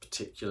door's not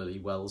particularly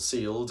well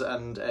sealed,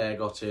 and air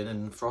got in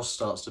and frost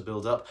starts to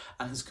build up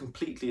and has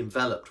completely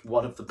enveloped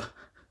one of the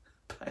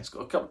it's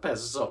got a couple of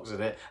pairs of socks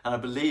in it, and I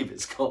believe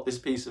it's got this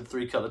piece of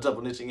three-colour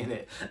double knitting in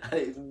it, and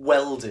it's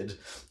welded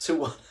to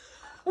one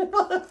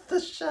of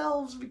the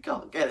shelves. We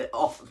can't get it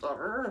off.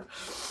 Not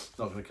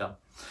going to come.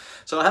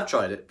 So I have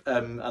tried it,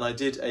 and I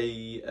did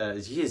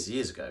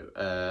years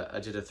ago, I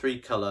did a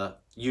three-colour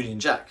Union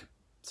Jack,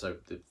 so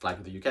the flag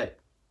of the UK.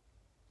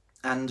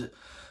 And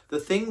the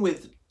thing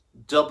with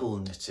double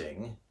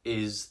knitting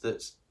is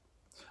that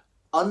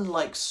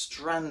unlike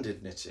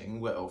stranded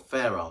knitting or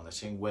fair arm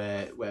knitting,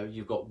 where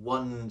you've got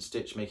one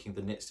stitch making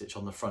the knit stitch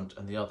on the front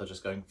and the other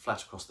just going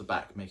flat across the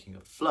back making a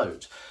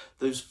float,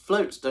 those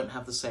floats don't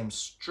have the same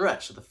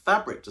stretch, so the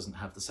fabric doesn't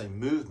have the same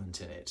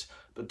movement in it.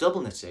 But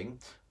double knitting,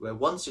 where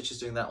one stitch is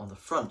doing that on the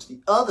front,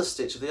 the other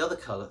stitch of the other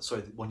colour,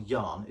 sorry, one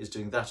yarn is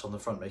doing that on the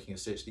front making a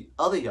stitch, the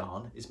other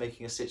yarn is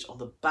making a stitch on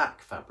the back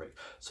fabric.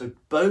 So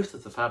both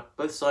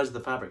sides of the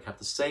fabric have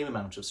the same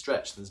amount of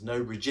stretch. There's no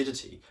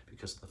rigidity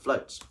because of the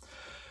floats.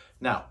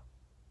 Now,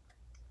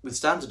 with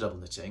standard double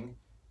knitting,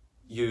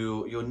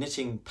 you're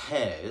knitting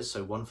pairs,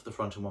 so one for the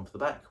front and one for the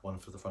back, one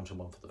for the front and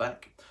one for the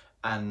back,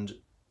 and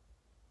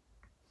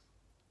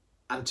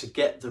to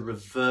get the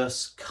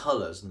reverse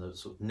colours and the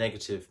sort of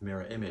negative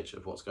mirror image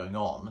of what's going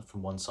on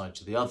from one side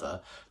to the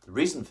other, the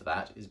reason for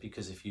that is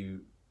because if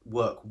you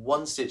work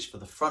one stitch for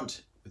the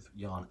front with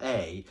yarn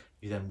A,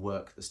 you then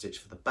work the stitch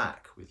for the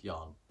back with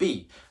yarn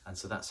B, and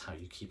so that's how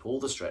you keep all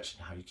the stretch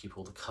and how you keep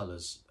all the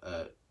colours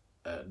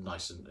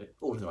nice and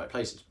all in the right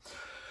places.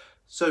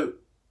 So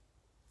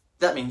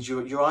that means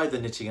you're either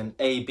knitting an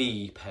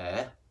AB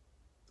pair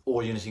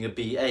or you're knitting a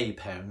BA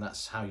pair, and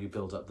that's how you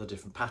build up the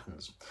different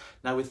patterns.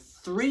 Now with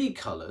 3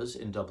 colours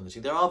in double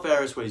knitting, there are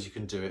various ways you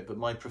can do it, but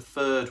my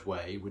preferred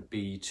way would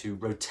be to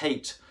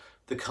rotate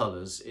the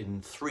colours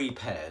in 3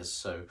 pairs.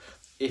 So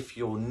if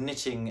you're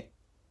knitting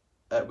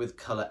with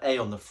colour A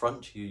on the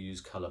front, you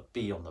use colour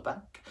B on the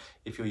back.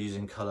 If you're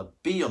using colour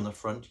B on the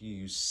front, you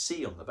use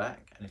C on the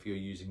back. And if you're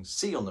using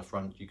C on the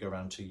front, you go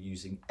around to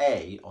using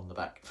A on the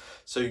back.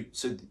 So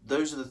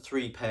those are the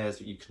 3 pairs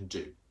that you can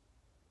do.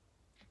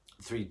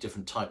 3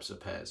 different types of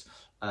pairs.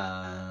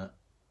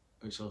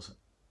 Which also,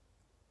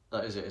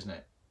 that is it, isn't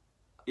it?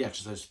 Yeah,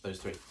 just those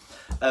 3.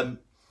 And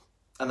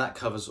that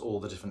covers all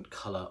the different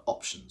colour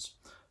options.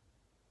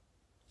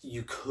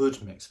 You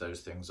could mix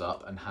those things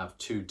up and have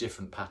 2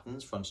 different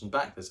patterns, front and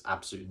back. There's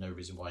absolutely no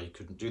reason why you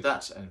couldn't do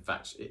that. And in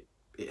fact, it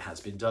has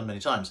been done many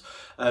times.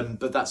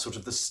 But that's sort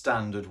of the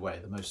standard way,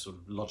 the most sort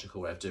of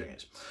logical way of doing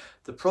it.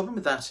 The problem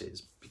with that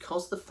is,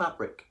 because the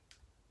fabric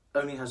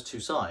only has 2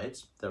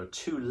 sides, there are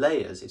 2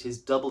 layers. It is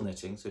double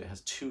knitting, so it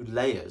has 2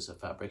 layers of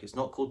fabric. It's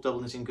not called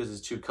double knitting because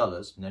it's 2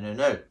 colours. No.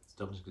 It's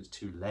double knitting because it's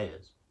 2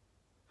 layers.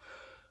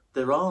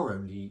 There are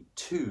only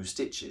 2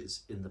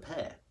 stitches in the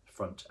pair,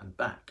 front and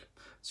back.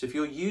 So if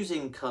you're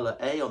using colour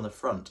A on the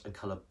front and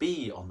colour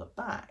B on the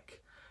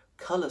back,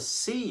 colour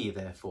C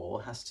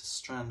therefore has to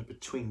strand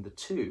between the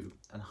 2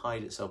 and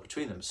hide itself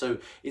between them. So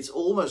it's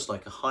almost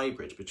like a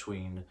hybrid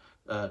between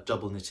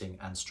double knitting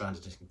and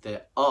stranded knitting.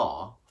 There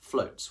are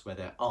floats where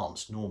there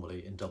aren't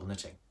normally in double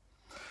knitting.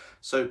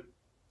 So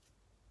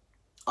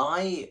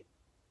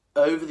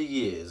over the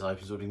years,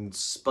 I've sort of been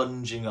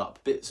sponging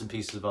up bits and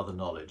pieces of other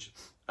knowledge.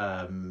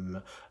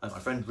 And my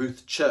friend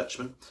Ruth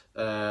Churchman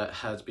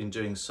has been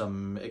doing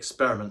some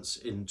experiments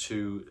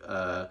into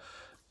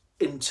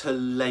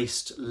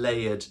interlaced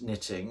layered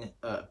knitting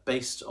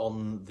based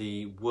on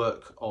the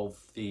work of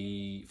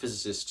the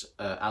physicist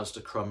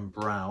Alistair Crumb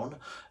Brown.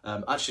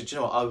 Actually, do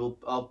you know what?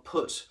 I'll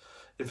put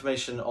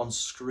information on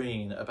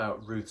screen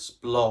about Ruth's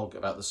blog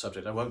about the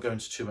subject. I won't go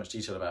into too much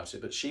detail about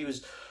it, but she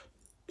was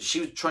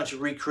trying to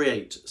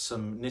recreate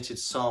some knitted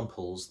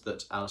samples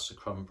that Alistair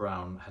Crumb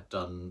Brown had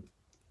done,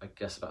 I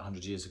guess, about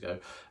 100 years ago.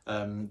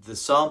 The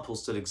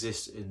samples still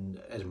exist in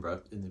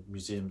Edinburgh, in the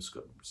Museum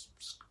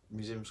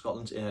of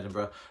Scotland in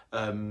Edinburgh.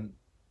 I'm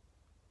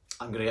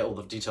going to get all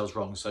the details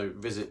wrong, so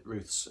visit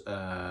Ruth's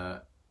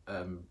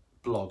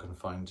blog and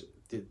find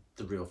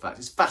the real fact.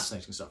 It's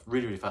fascinating stuff,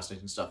 really, really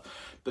fascinating stuff.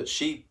 But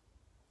she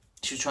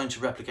was trying to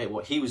replicate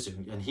what he was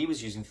doing, and he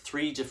was using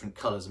 3 different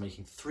colours,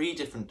 making 3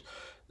 different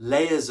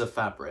layers of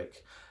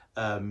fabric.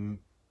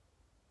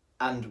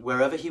 And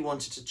wherever he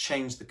wanted to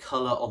change the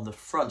colour on the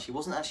front, he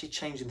wasn't actually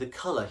changing the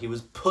colour, he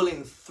was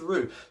pulling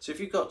through. So if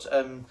you've got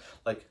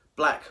like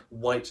black,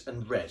 white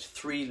and red,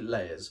 3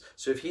 layers.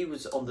 So if he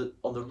was on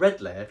the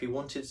red layer, if he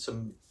wanted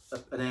an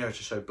area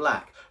to show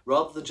black,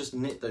 rather than just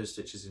knit those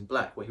stitches in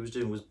black, what he was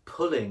doing was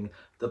pulling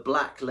the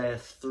black layer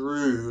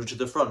through to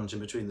the front in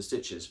between the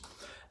stitches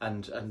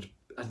and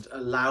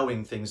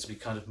allowing things to be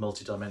kind of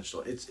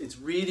multi-dimensional. It's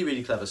really,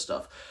 really clever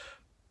stuff.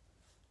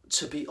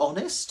 To be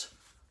honest,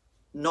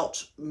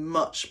 not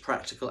much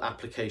practical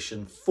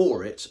application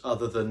for it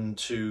other than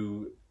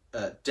to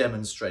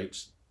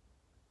demonstrate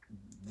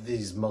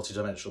these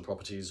multidimensional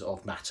properties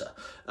of matter,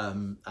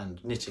 and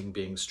knitting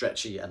being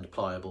stretchy and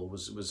pliable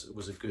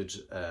was a good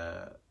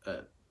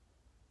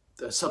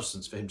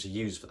substance for him to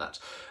use for that.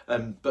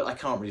 But I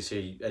can't really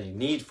see any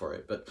need for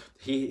it, but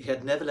he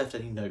had never left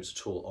any notes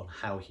at all on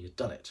how he had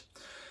done it.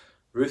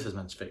 Ruth has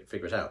managed to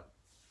figure it out.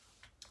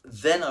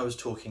 Then I was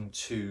talking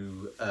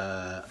to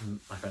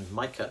my friend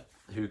Micah,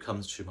 who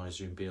comes to my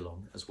Zoom Be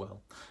Along as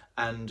well,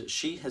 and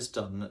she has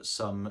done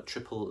some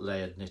triple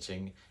layered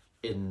knitting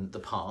in the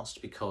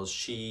past because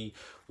she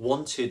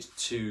wanted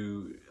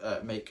to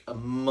make a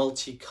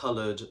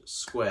multicoloured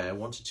square,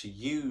 wanted to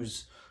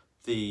use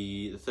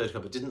the third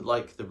colour, but didn't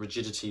like the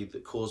rigidity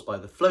that caused by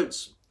the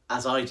floats,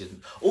 as I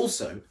didn't.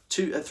 Also,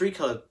 3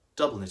 colour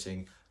double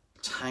knitting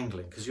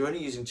tangling, because you're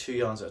only using 2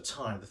 yarns at a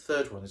time. The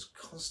third one is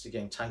constantly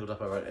getting tangled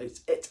up over it.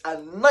 It's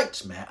a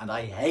nightmare, and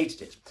I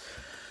hated it.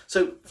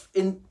 So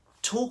in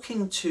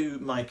talking to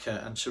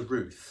Micah and to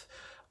Ruth,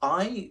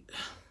 I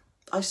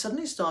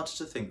suddenly started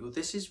to think, well,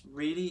 this is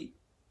really,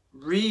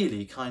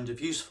 really kind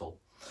of useful.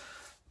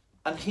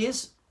 And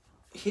here's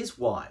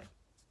why.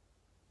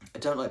 I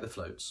don't like the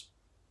floats.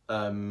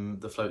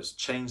 The floats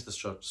change the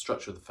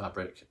structure of the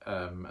fabric,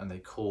 and they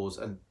cause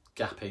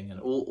gapping and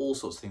all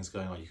sorts of things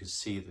going on. You can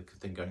see the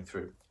thing going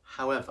through.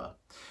 However,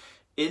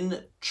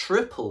 in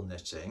triple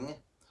knitting,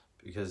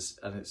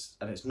 and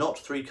it's not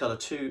 3-colour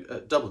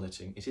double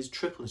knitting, it is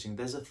triple knitting.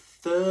 There's a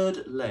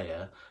third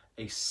layer,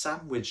 a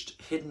sandwiched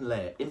hidden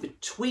layer in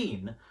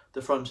between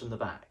the front and the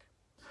back.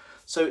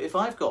 So if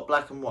I've got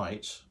black and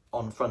white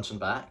on front and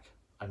back,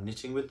 I'm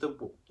knitting with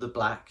the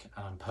black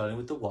and I'm purling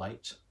with the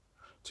white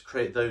to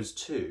create those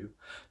two.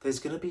 There's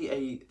going to be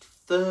a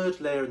third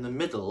layer in the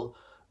middle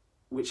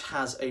which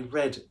has a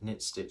red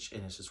knit stitch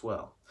in it as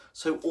well.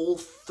 So all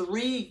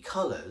 3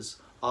 colours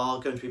are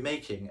going to be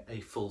making a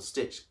full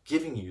stitch,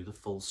 giving you the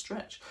full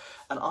stretch.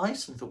 And I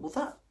suddenly thought,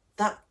 well,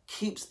 that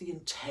keeps the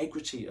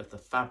integrity of the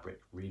fabric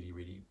really,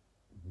 really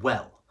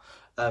well.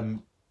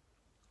 And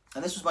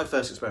this was my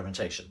first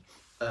experimentation.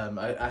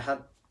 I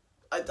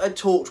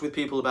talked with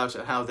people about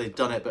it, how they'd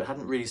done it, but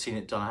hadn't really seen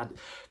it done.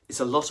 It's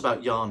a lot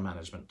about yarn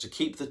management, to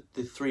keep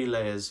the 3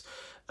 layers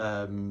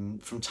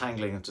from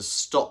tangling and to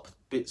stop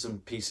bits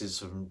and pieces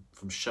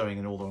from showing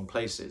in all the wrong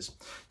places.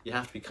 You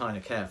have to be kind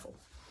of careful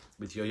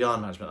with your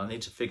yarn management. I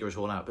need to figure it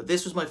all out. But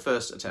this was my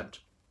first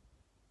attempt.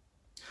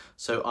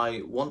 So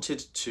I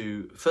wanted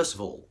to, first of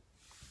all,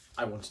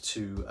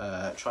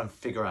 try and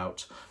figure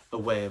out a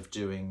way of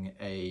doing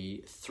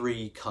a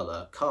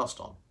 3-colour cast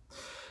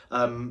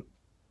on.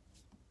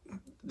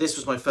 This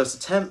was my first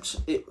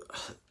attempt.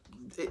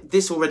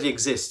 This already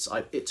exists,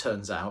 it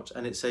turns out,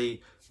 and it's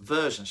a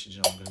version. Actually,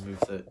 I'm going to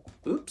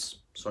move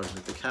sorry to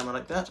move the camera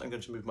like that. I'm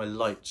going to move my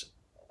light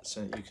so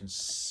that you can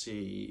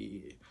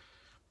see.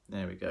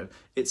 There we go.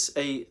 It's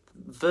a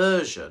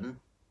version.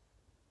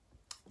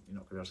 You're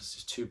not going to be able to see,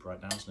 it's too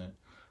bright now, isn't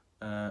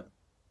it?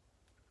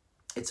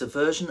 It's a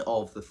version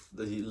of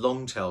the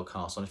long tail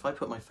cast on. If I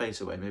put my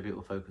face away, maybe it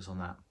will focus on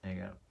that. There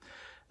you go.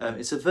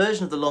 It's a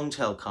version of the long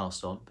tail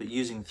cast on, but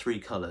using 3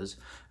 colours.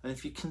 And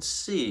if you can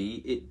see,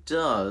 it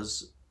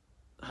does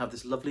have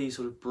this lovely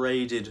sort of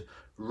braided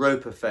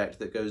rope effect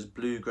that goes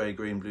blue, grey,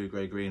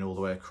 green all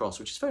the way across,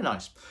 which is very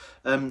nice.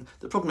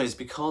 The problem is,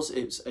 because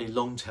it's a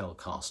long tail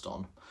cast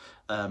on,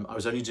 I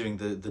was only doing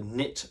the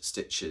knit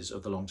stitches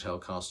of the long tail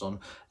cast on,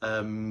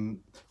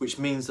 which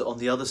means that on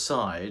the other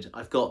side,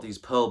 I've got these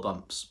purl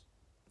bumps.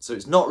 So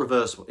it's not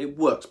reversible. It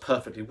works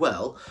perfectly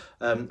well,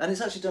 and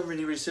it's actually done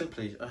really, really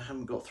simply. I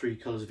haven't got 3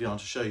 colours of yarn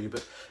to show you,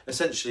 but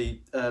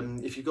essentially,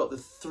 if you've got the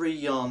 3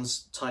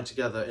 yarns tied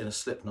together in a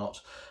slip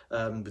knot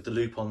with the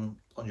loop on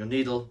your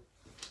needle,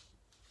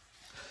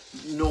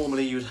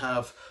 normally you'd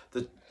have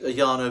a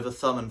yarn over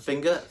thumb and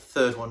finger,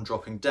 third one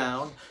dropping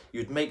down.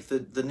 You'd make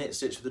the knit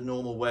stitch the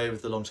normal way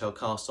with the long tail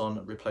cast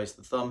on, replace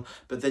the thumb,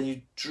 but then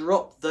you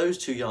drop those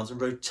 2 yarns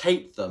and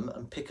rotate them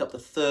and pick up the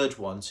third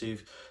one. So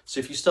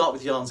if you start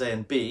with yarns A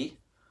and B,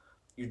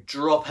 you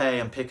drop A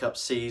and pick up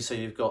C, so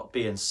you've got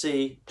B and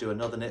C, do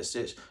another knit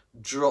stitch,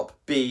 drop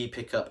B,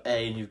 pick up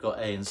A, and you've got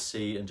A and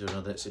C, and do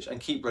another knit stitch, and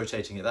keep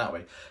rotating it that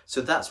way. So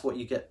that's what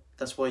you get.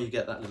 That's why you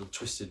get that little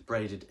twisted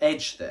braided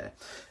edge there.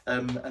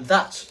 And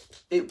that,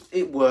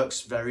 it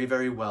works very,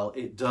 very well.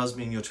 It does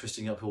mean you're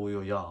twisting up all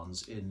your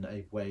yarns in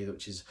a way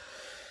which is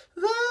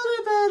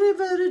very, very,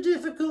 very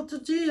difficult to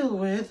deal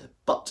with,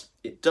 but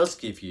it does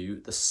give you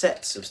the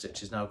sets of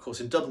stitches. Now, of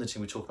course, in double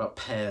knitting, we talk about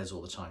pairs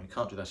all the time. You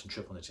can't do that in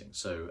triple knitting.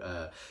 So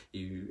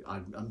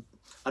I'm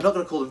not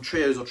going to call them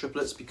trios or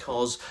triplets,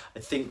 because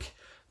I think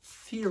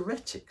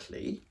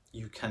theoretically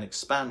you can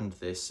expand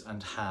this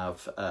and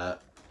have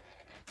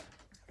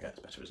yeah, it's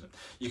better, isn't it?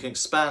 You can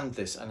expand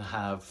this and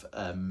have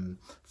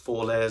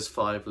 4 layers,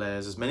 5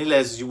 layers, as many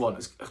layers as you want.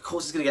 Of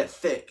course, it's going to get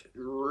thick,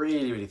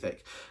 really, really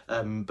thick.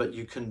 But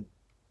you can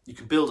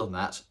build on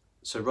that.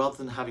 So rather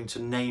than having to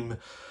name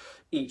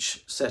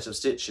each set of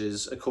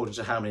stitches according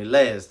to how many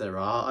layers there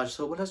are, I just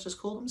thought, well, let's just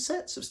call them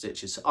sets of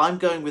stitches. So I'm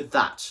going with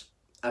that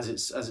as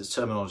its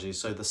terminology.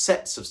 So the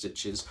sets of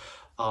stitches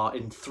are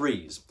in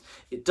 3s.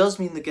 It does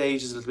mean the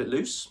gauge is a little bit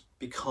loose,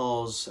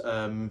 because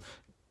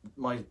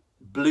my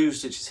blue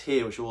stitches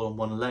here, which are all on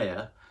 1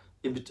 layer,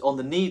 on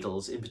the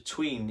needles in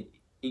between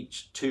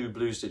each 2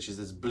 blue stitches,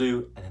 there's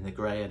blue and then the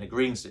grey and the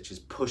green stitches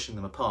pushing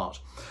them apart.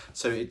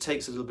 So it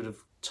takes a little bit of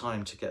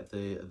time to get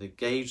the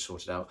gauge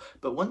sorted out,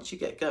 but once you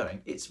get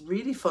going, it's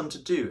really fun to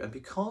do. And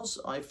because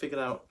I figured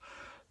out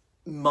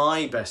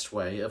my best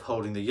way of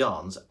holding the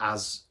yarns,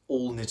 as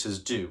all knitters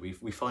do,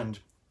 we find,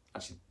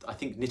 actually, I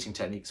think Knitting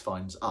Techniques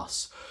finds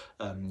us.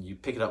 You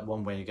pick it up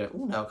one way and you go,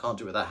 oh, no, I can't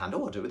do it with that hand.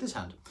 Oh, I'll do it with this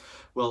hand.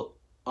 Well,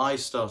 I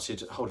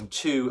started holding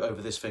 2 over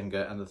this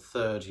finger and the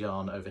 3rd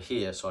yarn over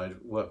here. So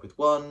I'd work with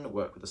 1,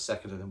 work with the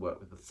 2nd, and then work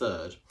with the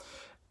 3rd.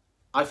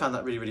 I found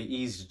that really, really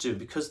easy to do.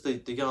 Because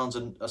the yarns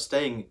are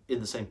staying in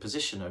the same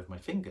position over my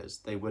fingers,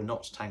 they were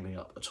not tangling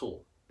up at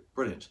all.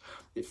 Brilliant.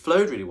 It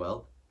flowed really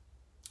well.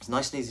 It's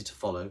nice and easy to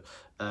follow.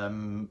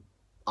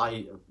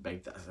 I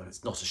made that,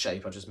 it's not a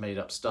shape, I just made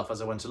up stuff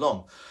as I went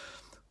along.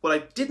 What I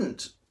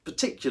didn't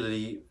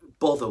particularly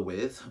bother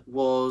with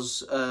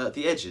was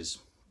the edges.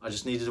 I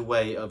just needed a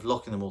way of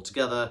locking them all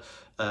together.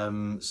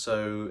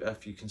 So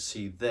if you can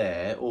see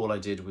there, all I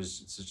did was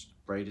just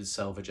braided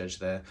selvage edge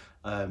there.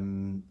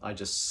 I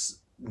just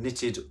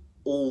knitted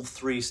all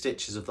 3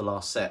 stitches of the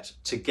last set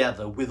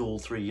together with all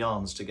 3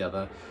 yarns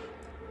together,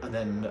 and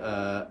then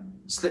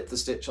slipped the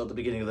stitch at the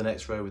beginning of the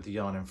next row with the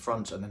yarn in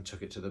front, and then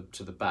took it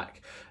to the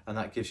back, and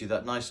that gives you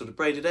that nice sort of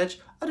braided edge.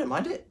 I don't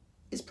mind it.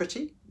 It's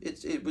pretty.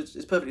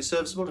 It's perfectly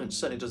serviceable, and it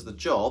certainly does the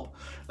job.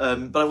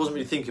 But I wasn't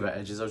really thinking about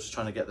edges. I was just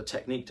trying to get the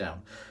technique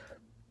down.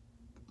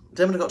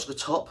 Then when I got to the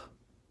top,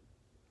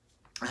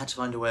 I had to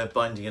find a way of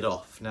binding it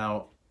off.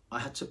 Now, I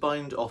had to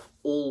bind off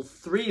all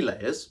 3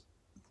 layers.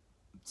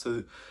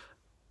 So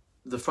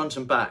the front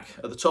and back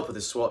at the top of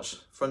this swatch,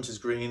 front is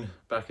green,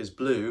 back is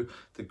blue.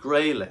 The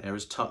grey layer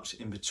is tucked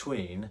in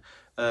between.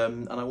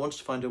 And I wanted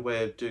to find a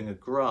way of doing a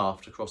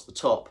graft across the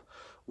top,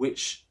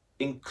 which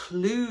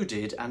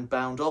included and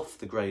bound off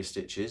the grey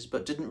stitches,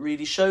 but didn't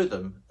really show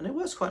them. And it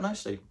works quite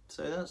nicely.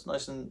 So that's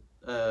nice and,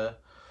 I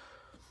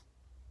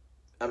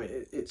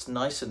mean, it's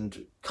nice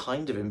and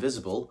kind of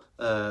invisible.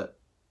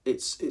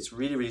 It's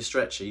really, really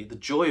stretchy. The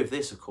joy of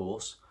this, of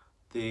course,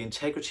 the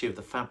integrity of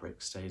the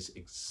fabric stays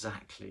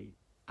exactly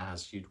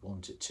as you'd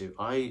want it to.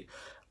 I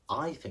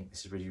think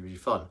this is really, really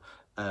fun.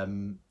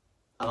 And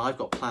I've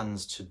got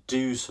plans to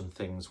do some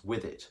things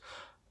with it.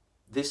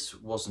 This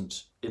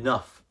wasn't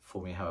enough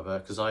for me, however,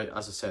 because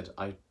as I said,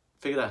 I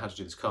figured out how to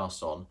do this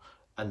cast on,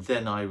 and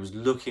then I was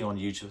looking on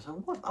YouTube.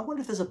 So I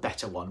wonder if there's a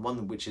better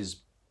one which is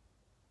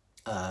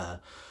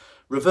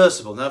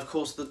reversible. Now, of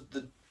course,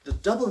 the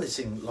double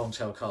knitting long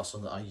tail cast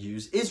on that I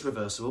use is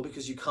reversible,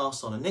 because you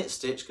cast on a knit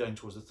stitch going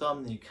towards the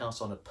thumb, then you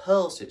cast on a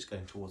purl stitch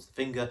going towards the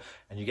finger,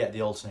 and you get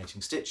the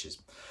alternating stitches.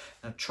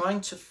 Now,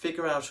 trying to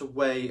figure out a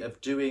way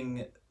of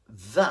doing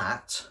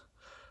that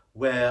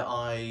where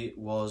I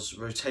was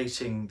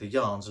rotating the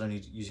yarns and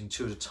only using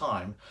 2 at a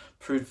time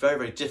proved very,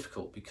 very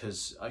difficult,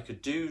 because I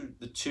could do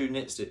the 2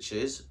 knit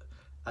stitches,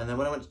 and then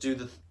when I went to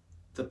do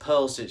the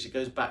purl stitch, it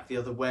goes back the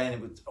other way, and it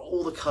would,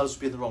 all the colours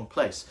would be in the wrong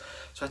place.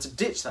 So I had to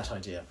ditch that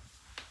idea.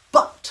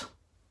 But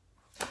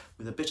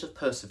with a bit of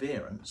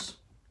perseverance,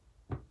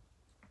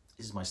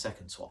 this is my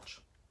second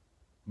swatch.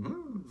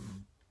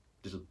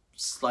 Little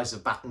slice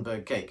of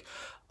Battenberg cake.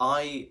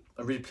 I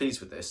am really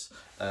pleased with this.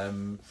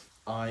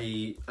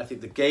 I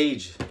think the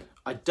gauge,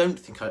 I don't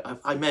think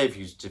I may have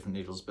used different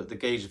needles, but the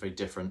gauge is very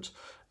different.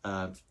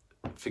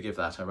 Forgive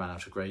that, I ran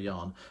out of grey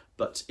yarn,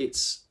 but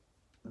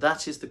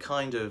that is the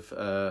kind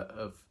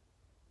of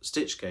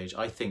stitch gauge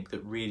I think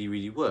that really,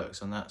 really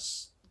works, and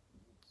that's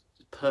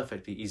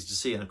perfectly easy to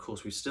see. And of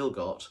course, we've still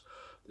got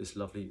this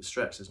lovely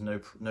stretch. There's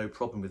no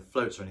problem with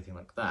floats or anything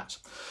like that.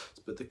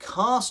 But the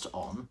cast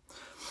on,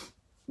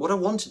 what I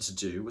wanted to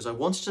do was I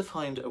wanted to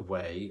find a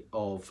way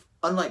of,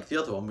 unlike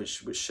the other one,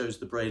 which shows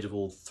the braid of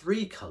all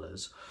 3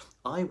 colours,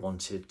 I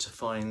wanted to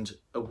find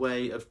a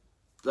way of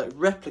like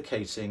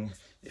replicating.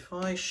 If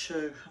I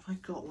show, have I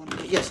got one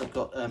here? Yes, I've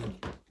got,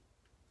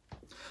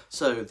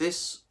 so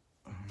this,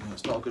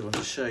 that's not a good one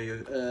to show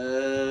you.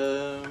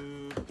 I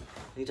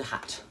need a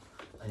hat.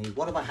 I need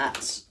one of my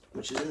hats,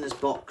 which is in this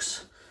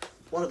box.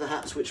 One of the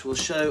hats which will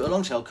show a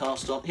long tail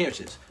cast on. Here it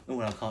is. Oh,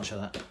 well, I can't show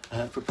that.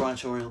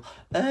 Proprietorial.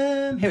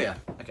 Here we are.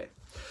 Okay.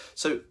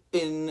 So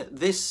in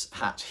this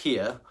hat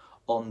here,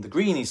 on the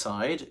greeny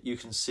side, you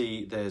can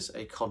see there's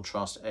a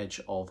contrast edge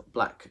of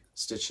black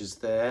stitches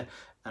there.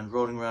 And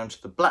rolling around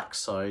to the black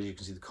side, you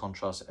can see the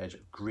contrast edge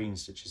of green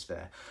stitches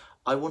there.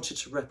 I wanted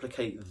to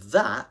replicate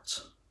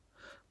that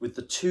with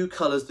the 2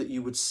 colours that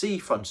you would see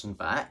front and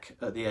back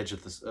at the edge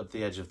of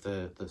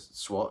the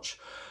swatch.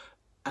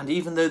 And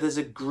even though there's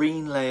a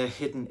green layer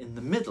hidden in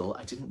the middle,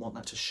 I didn't want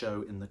that to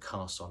show in the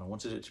cast on. I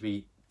wanted it to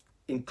be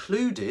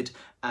included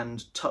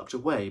and tucked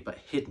away, but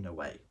hidden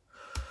away.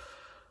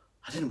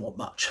 I didn't want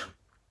much.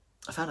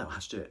 I found out how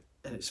to do it,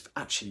 and it's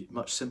actually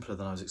much simpler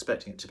than I was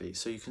expecting it to be.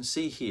 So you can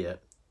see here,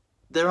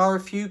 there are a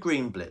few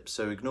green blips,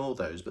 so ignore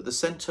those, but the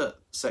centre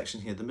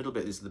section here, the middle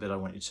bit, is the bit I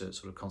want you to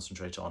sort of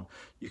concentrate on.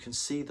 You can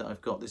see that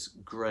I've got this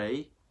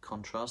grey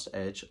contrast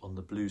edge on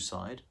the blue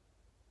side.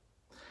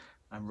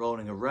 And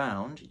rolling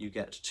around, you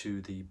get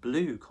to the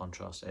blue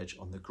contrast edge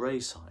on the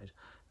grey side,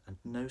 and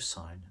no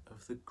sign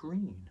of the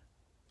green.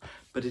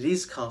 But it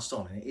is cast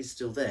on, and it is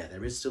still there.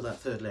 There is still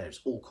that 3rd layer. It's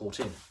all caught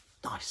in.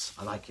 Nice,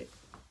 I like it.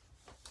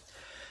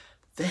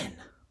 Then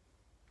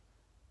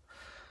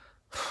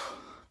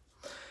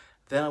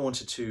I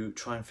wanted to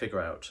try and figure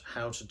out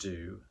how to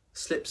do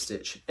slip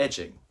stitch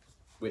edging,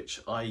 which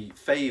I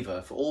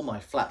favour for all my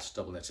flat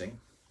double knitting.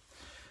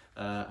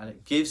 And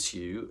it gives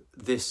you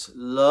this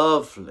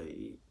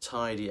lovely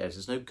tidy edge.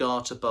 There's no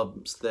garter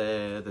bumps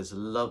there. There's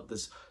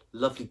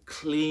lovely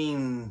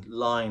clean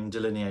line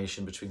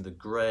delineation between the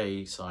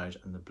grey side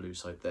and the blue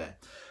side there.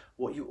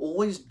 what you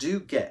always do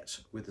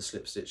get with the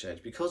slip stitch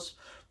edge, because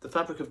the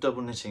fabric of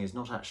double knitting is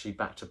not actually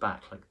back to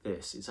back like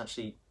this, it's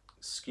actually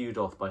skewed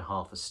off by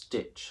half a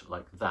stitch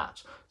like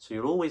that. So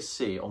you'll always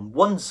see on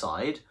one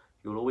side,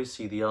 you'll always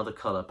see the other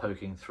colour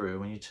poking through.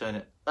 When you turn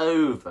it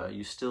over,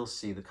 you still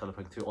see the colour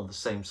poking through on the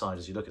same side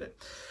as you look at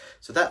it.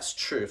 So that's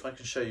true. If I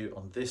can show you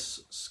on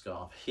this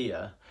scarf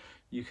here,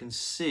 you can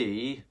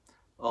see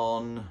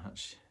on,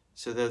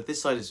 so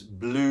this side is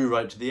blue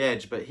right to the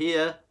edge, but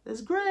here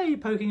there's grey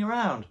poking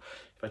around.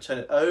 If I turn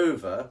it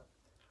over,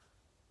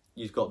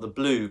 you've got the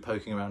blue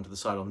poking around to the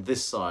side on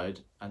this side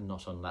and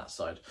not on that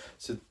side.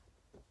 So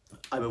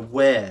I'm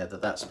aware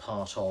that that's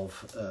part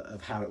of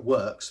how it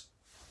works.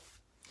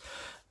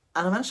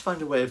 And I managed to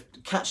find a way of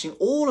catching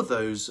all of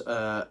those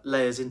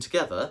layers in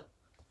together.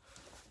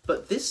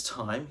 But this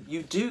time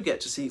you do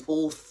get to see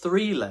all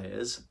 3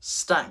 layers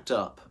stacked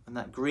up, and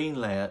that green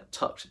layer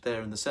tucked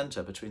there in the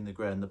centre between the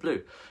grey and the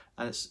blue.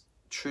 And it's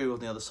true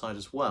on the other side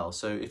as well.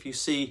 So if you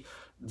see,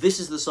 this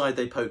is the side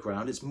they poke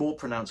round. It's more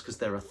pronounced because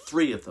there are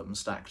 3 of them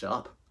stacked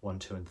up, 1,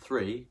 2 and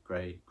 3,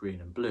 grey,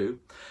 green and blue.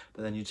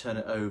 But then you turn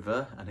it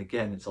over and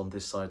again it's on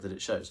this side that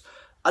it shows.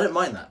 I don't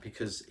mind that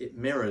because it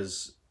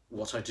mirrors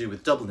what I do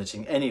with double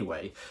knitting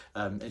anyway.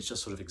 It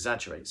just sort of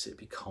exaggerates it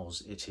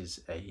because it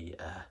is a...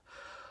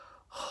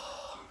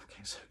 oh, I'm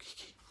getting so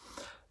geeky.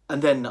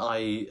 And then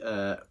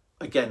I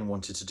again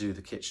wanted to do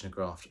the Kitchener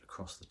graft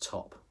across the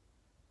top,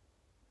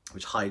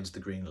 which hides the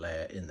green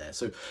layer in there.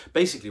 So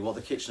basically what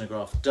the Kitchener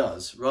graft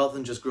does, rather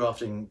than just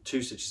grafting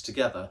 2 stitches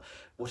together,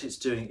 what it's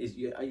doing is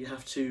you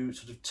have to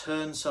sort of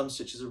turn some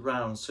stitches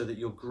around so that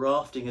you're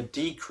grafting a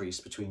decrease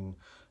between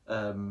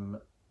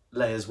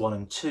layers 1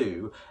 and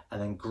 2,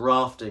 and then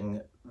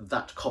grafting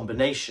that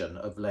combination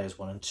of layers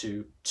 1 and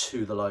 2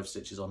 to the live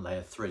stitches on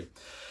layer 3.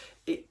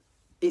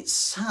 It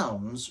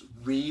sounds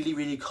really,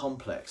 really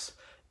complex.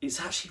 It's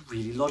actually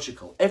really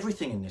logical.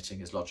 Everything in knitting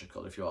is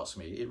logical, if you ask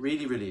me. It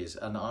really, really is.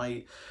 And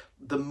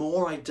the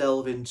more I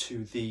delve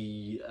into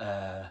the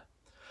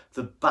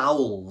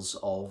bowels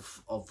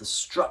of the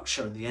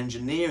structure and the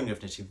engineering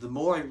of knitting, the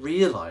more I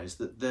realise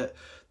that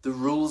the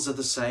rules are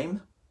the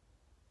same.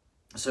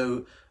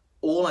 So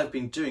all I've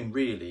been doing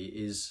really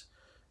is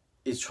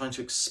trying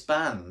to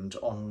expand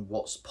on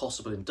what's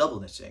possible in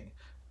double knitting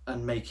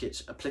and make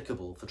it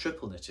applicable for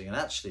triple knitting. And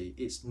actually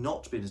it's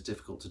not been as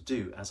difficult to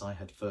do as I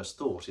had first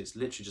thought. It's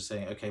literally just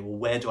saying, okay, well,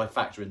 where do I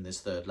factor in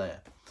this 3rd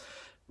layer?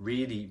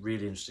 Really,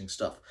 really interesting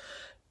stuff.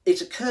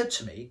 It occurred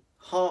to me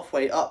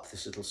halfway up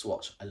this little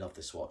swatch, I love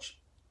this swatch,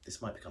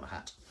 this might become a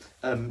hat.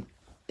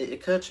 It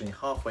occurred to me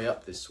halfway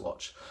up this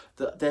swatch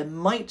that there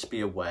might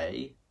be a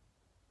way,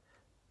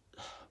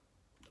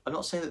 I'm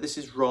not saying that this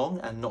is wrong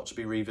and not to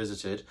be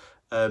revisited,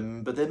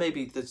 but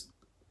there's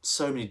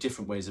so many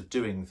different ways of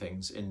doing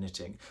things in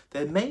knitting.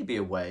 There may be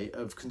a way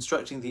of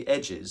constructing the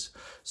edges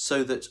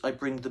so that I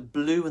bring the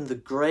blue and the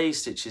grey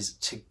stitches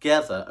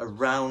together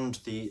around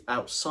the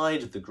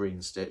outside of the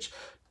green stitch,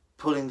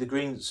 pulling the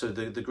green, so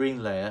the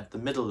green layer, the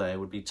middle layer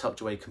would be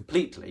tucked away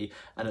completely,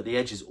 and at the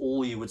edges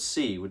all you would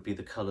see would be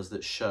the colours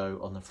that show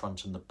on the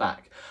front and the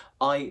back.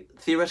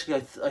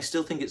 Theoretically, I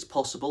still think it's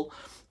possible.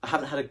 I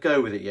haven't had a go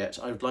with it yet.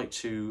 I would like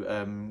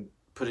to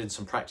put in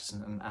some practice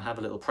and have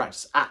a little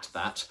practice at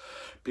that,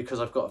 because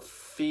I've got a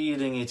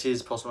feeling it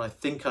is possible. I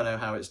think I know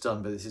how it's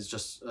done, but this is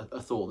just a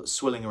thought that's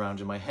swirling around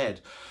in my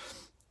head.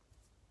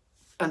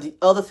 And the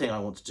other thing I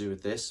want to do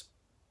with this,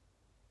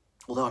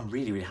 although I'm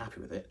really, really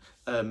happy with it,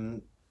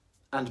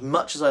 and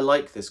much as I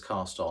like this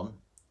cast on,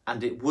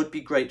 and it would be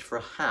great for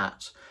a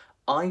hat,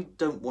 I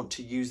don't want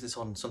to use this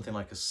on something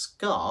like a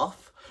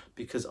scarf,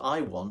 because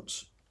I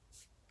want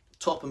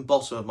top and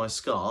bottom of my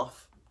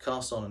scarf,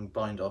 cast on and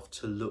bind off,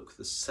 to look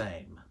the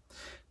same.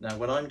 Now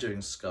when I'm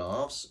doing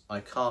scarves, I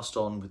cast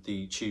on with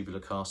the tubular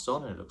cast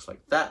on and it looks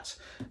like that,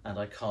 and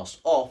I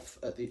cast off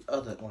at the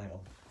other, oh, hang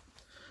on,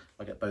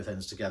 I get both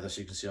ends together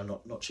so you can see I'm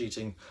not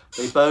cheating.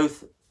 They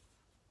both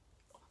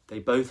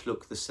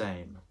look the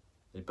same.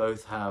 They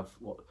both have,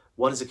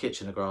 one is a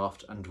Kitchener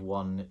graft and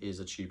one is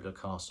a tubular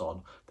cast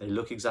on. They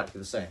look exactly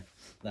the same.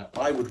 Now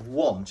I would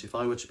want, if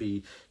I were to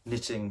be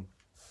knitting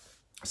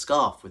a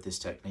scarf with this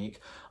technique,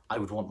 I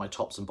would want my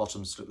tops and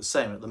bottoms to look the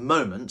same. At the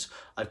moment,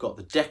 I've got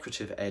the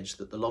decorative edge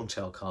that the long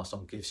tail cast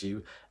on gives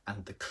you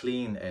and the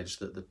clean edge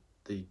that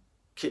the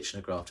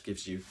Kitchener graft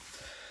gives you.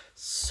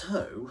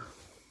 So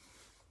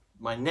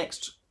my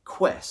next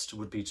quest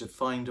would be to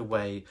find a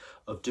way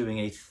of doing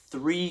a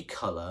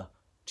 3-colour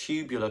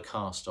tubular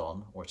cast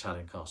on, or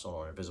Italian cast on,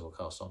 or invisible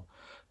cast on,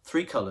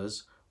 3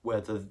 colours where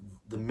the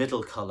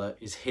middle colour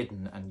is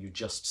hidden and you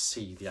just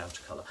see the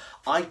outer colour.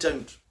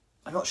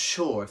 I'm not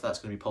sure if that's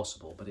going to be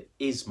possible, but it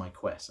is my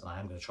quest and I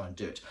am going to try and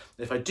do it.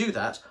 If I do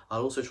that,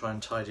 I'll also try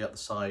and tidy up the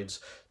sides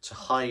to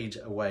hide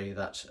away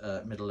that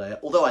middle layer.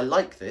 Although I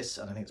like this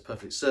and I think it's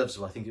perfectly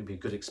serviceable, I think it would be a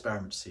good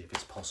experiment to see if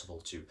it's possible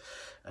to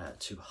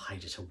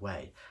hide it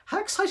away.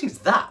 How exciting is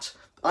that?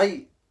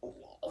 I'm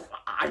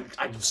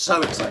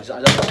so excited. I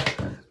love it.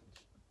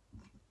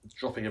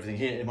 Dropping everything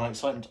here in my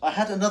excitement. I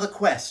had another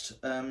quest.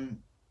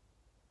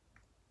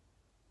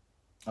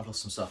 I've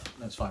lost some stuff.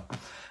 No, it's fine.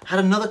 Had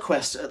another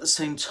quest at the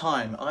same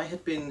time. I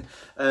had been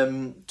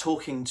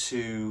talking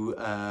to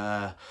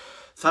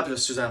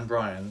fabulous Suzanne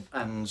Bryan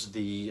and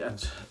the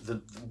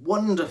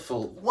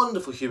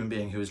wonderful human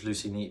being who is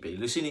Lucy Neatby.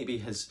 Lucy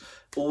Neatby has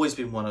always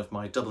been one of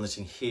my double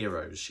knitting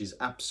heroes. She's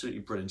absolutely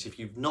brilliant. If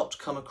you've not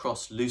come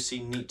across Lucy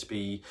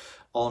Neatby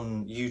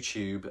on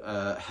YouTube,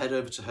 head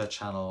over to her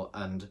channel,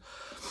 and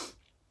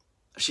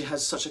she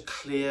has such a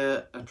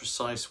clear and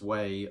precise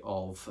way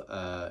of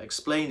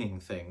explaining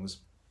things.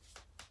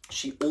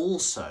 She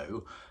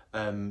also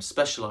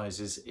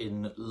specialises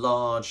in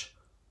large,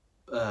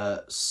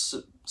 I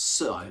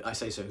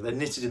say so, they're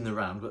knitted in the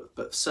round,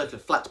 but circular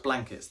flat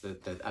blankets.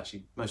 They're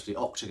actually mostly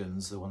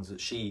octagons, the ones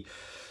that she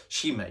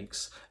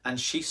makes, and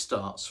she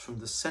starts from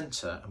the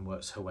centre and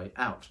works her way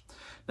out.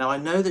 Now I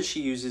know that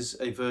she uses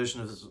a version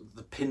of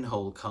the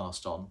pinhole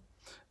cast on,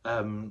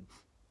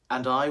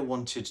 and I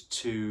wanted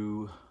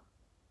to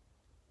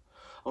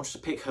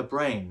pick her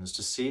brains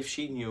to see if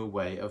she knew a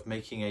way of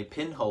making a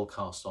pinhole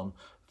cast on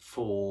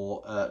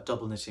for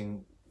double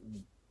knitting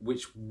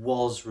which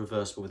was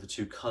reversible with the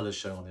two colours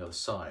showing on the other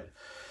side.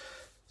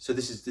 So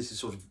this is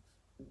sort of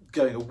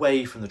going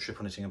away from the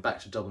triple knitting and back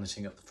to double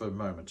knitting for a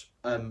moment.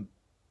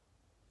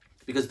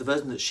 Because the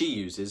version that she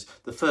uses,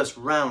 the first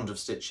round of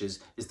stitches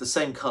is the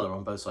same colour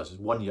on both sides, it's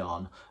one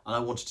yarn, and I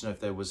wanted to know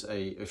if there was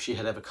if she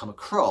had ever come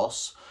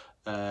across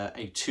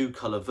a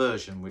two-colour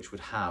version which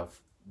would have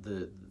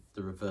the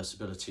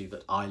reversibility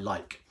that I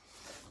like.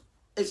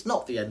 It's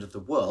not the end of the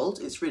world,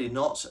 it's really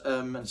not,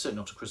 and it's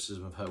certainly not a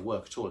criticism of her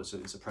work at all, it's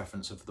a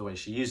preference of the way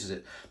she uses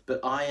it, but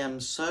I'm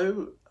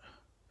so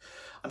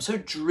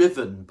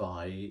driven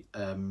by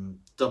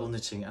double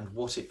knitting and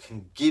what it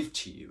can give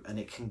to you, and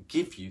it can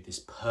give you this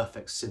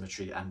perfect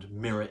symmetry and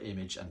mirror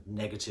image and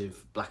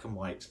negative black and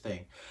white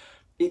thing.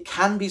 It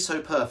can be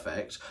so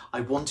perfect, I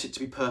want it to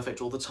be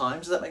perfect all the time,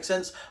 does that make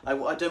sense? I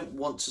don't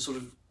want to sort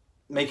of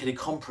make any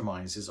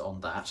compromises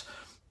on that.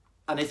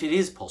 And if it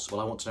is possible,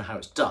 I want to know how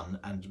it's done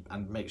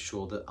and make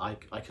sure that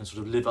I can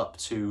sort of live up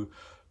to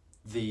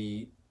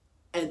the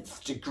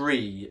nth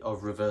degree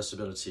of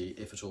reversibility,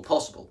 if at all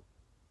possible.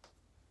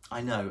 I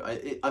know,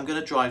 I'm going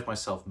to drive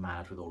myself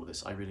mad with all of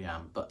this, I really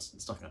am, but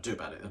there's nothing I can do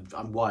about it.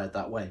 I'm wired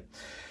that way.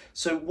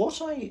 So what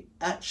I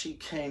actually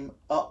came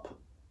up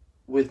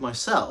with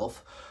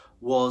myself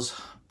was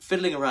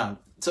fiddling around.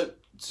 So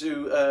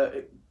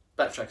to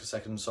backtrack a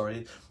second,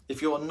 sorry,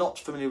 if you're not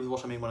familiar with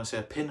what I mean when I say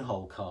a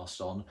pinhole cast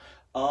on,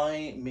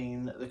 I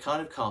mean the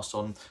kind of cast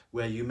on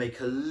where you make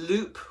a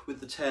loop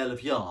with the tail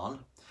of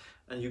yarn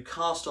and you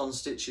cast on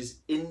stitches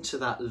into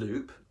that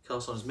loop,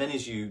 cast on as many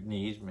as you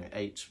need,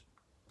 8,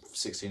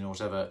 16 or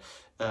whatever,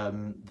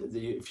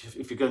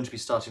 if you're going to be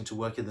starting to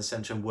work in the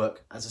centre and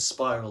work as a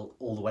spiral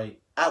all the way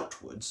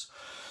outwards,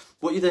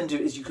 what you then do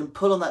is you can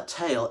pull on that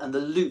tail and the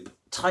loop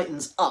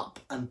tightens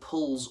up and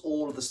pulls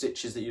all of the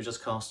stitches that you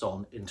just cast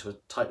on into a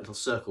tight little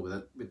circle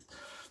with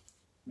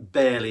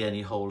barely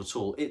any hole at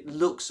all. It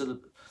looks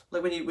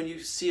like when you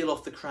seal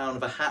off the crown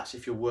of a hat,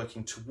 if you're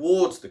working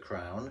towards the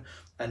crown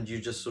and you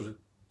just sort of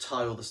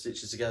tie all the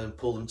stitches together and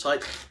pull them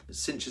tight, it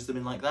cinches them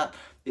in like that.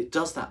 It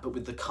does that, but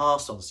with the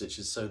cast on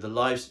stitches, so the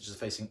live stitches are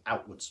facing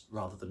outwards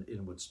rather than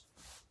inwards.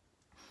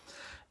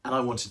 And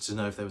I wanted to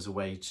know if there was a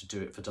way to do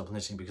it for double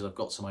knitting, because I've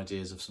got some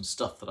ideas of some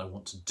stuff that I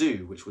want to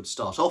do which would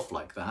start off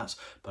like that,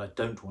 but I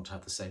don't want to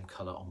have the same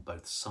colour on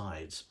both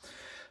sides.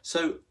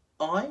 So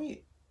I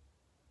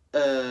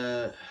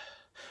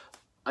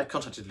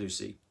contacted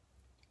Lucy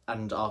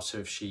and asked her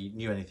if she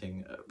knew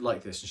anything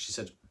like this, and she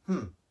said,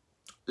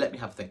 let me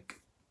have a think.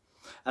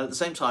 And at the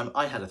same time,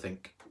 I had a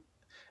think.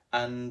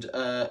 And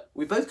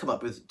we both come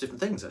up with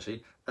different things,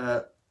 actually.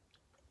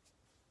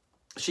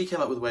 She came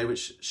up with a way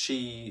which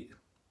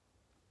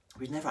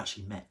we'd never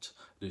actually met,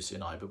 Lucy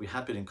and I, but we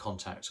had been in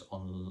contact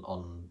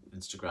on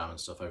Instagram and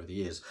stuff over the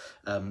years.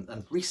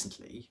 And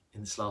recently,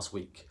 in this last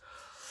week,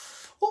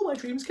 all my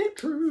dreams came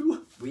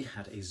true. We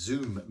had a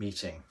Zoom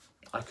meeting.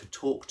 I could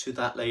talk to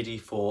that lady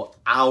for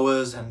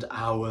hours and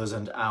hours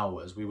and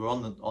hours. We were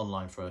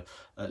online for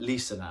at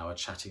least an hour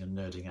chatting and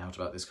nerding out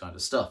about this kind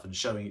of stuff and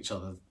showing each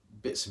other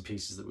bits and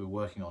pieces that we were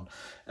working on.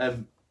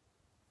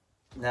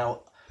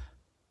 Now,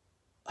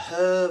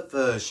 her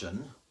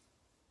version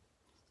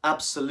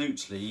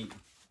absolutely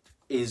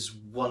is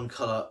one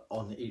colour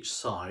on each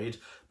side,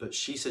 but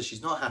she says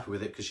she's not happy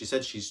with it because she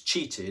said she's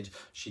cheated.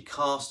 She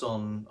cast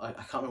on, I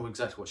can't remember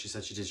exactly what she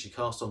said she did. She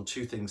cast on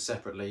two things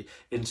separately,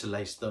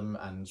 interlaced them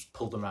and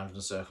pulled them around in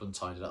a circle and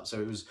tied it up. So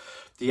it was,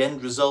 the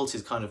end result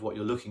is kind of what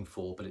you're looking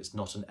for, but it's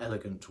not an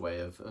elegant way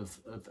of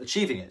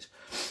achieving it.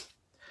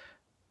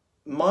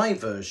 My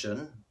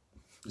version,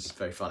 this is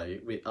very funny,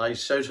 I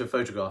showed her a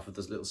photograph of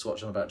this little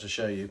swatch I'm about to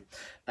show you,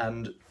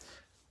 and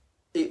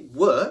it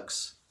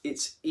works.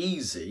 It's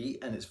easy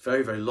and it's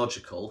very, very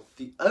logical.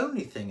 The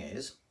only thing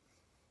is,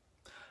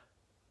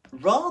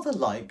 rather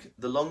like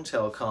the long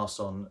tail cast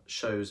on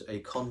shows a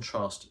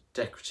contrast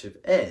decorative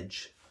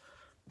edge,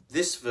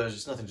 this version,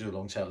 it's nothing to do with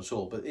long tail at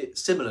all, but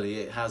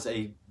similarly it has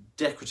a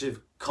decorative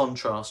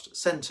contrast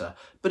centre,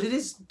 but it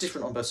is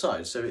different on both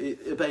sides, so it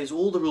obeys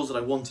all the rules that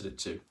I wanted it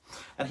to.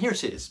 And here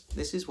it is.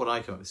 This is what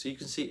I come up with. So you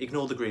can see,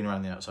 ignore the green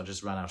around the outside, I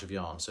just ran out of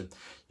yarn. So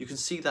you can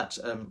see that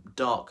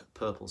dark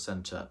purple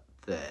centre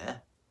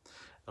there.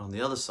 And on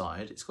the other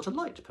side, it's got a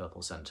light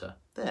purple centre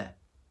there.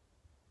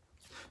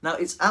 Now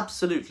it's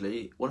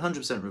absolutely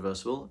 100%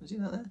 reversible. You see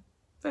that there?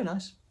 Very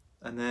nice.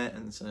 And there,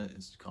 and so you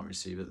can't really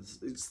see, but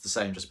it's the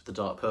same, just with the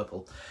dark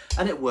purple.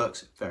 And it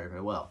works very,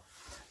 very well.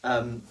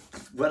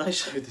 When I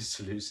showed this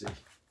to Lucy,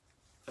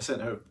 I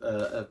sent her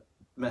a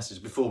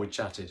message before we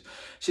chatted.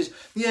 She says,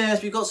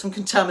 yes, we've got some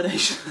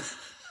contamination.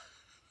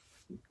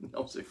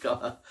 Not a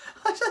colour.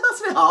 I said,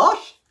 that's a bit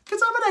harsh.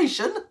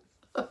 Contamination?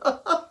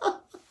 I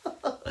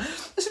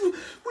said,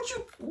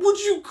 would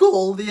you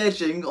call the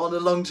edging on a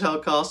long-tail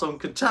cast on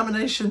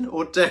contamination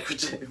or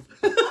decorative?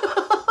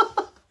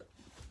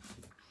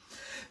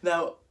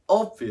 Now,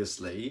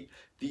 obviously,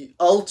 the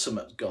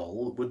ultimate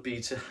goal would be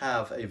to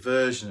have a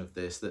version of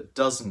this that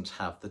doesn't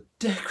have the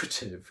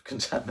decorative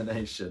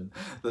contamination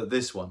that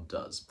this one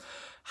does.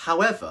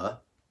 However,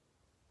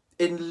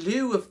 in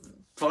lieu of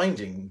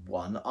finding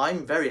one,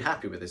 I'm very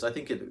happy with this. I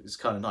think it's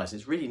kind of nice.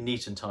 It's really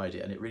neat and tidy,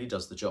 and it really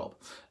does the job.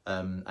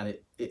 And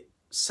it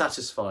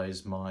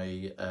satisfies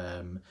my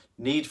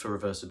need for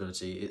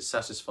reversibility. It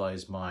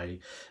satisfies my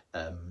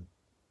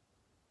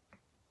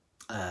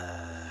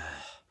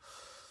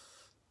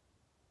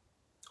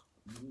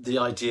the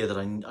idea that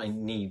I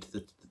need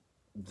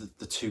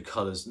the two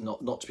colours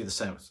not to be the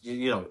same.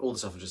 You know, all the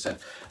stuff I just said.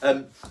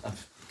 I'm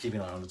keeping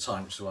an eye on the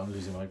time, which is why I'm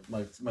losing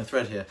my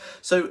thread here.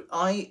 So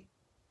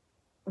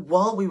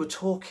while we were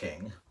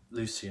talking,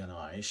 Lucy and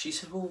I, she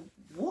said, well,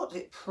 what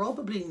it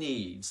probably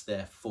needs,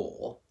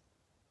 therefore,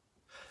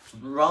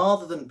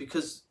 rather than,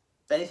 because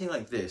anything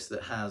like this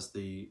that has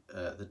the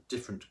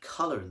different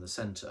colour in the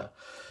centre,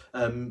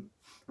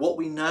 what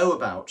we know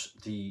about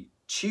the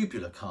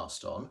tubular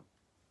cast on,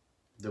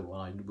 the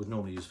one I would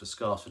normally use for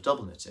scarves for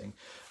double knitting,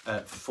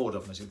 for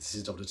double knitting, this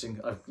is double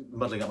knitting, I'm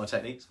muddling up my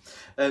techniques.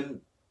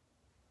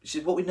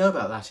 What we know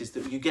about that is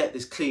that you get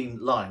this clean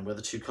line where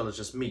the two colours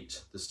just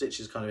meet. The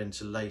stitches kind of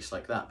interlace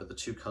like that, but the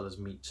two colours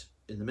meet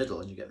in the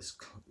middle and you get this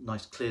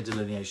nice clear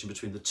delineation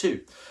between the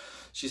two.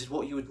 She said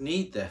what you would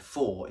need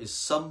therefore is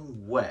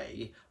some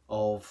way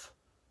of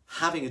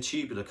having a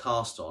tubular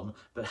cast on,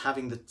 but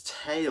having the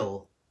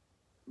tail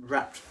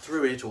wrapped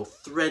through it or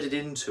threaded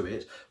into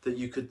it that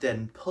you could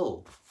then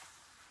pull.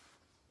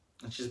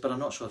 And she said, but I'm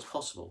not sure it's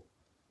possible.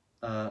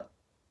 And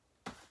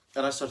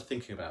I started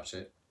thinking about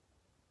it.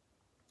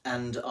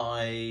 And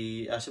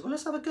I said, well,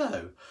 let's have a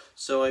go.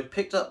 So I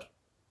picked up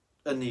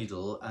a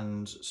needle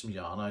and some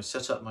yarn. I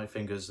set up my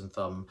fingers and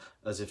thumb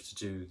as if to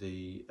do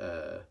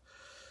the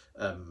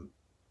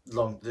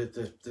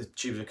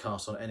tubular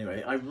cast on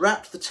anyway. I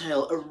wrapped the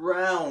tail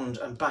around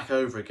and back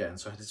over again.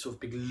 So I had this sort of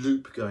big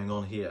loop going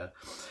on here.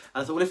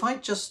 And I thought, well,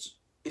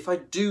 if I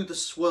do the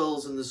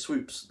swirls and the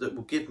swoops that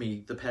will give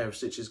me the pair of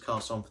stitches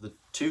cast on for the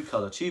two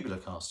colour tubular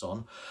cast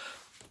on,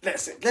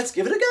 let's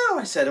give it a go,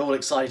 I said, all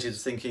excited,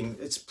 thinking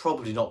it's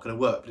probably not going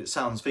to work, but it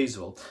sounds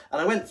feasible. And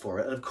I went for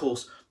it, and of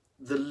course,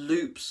 the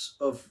loops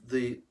of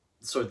the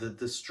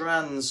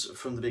strands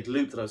from the big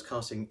loop that I was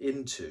casting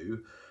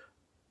into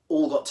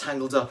all got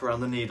tangled up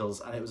around the needles,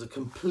 and it was a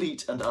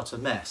complete and utter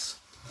mess.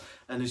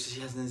 And Lucy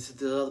said,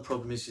 the other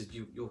problem is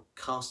you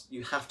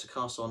have to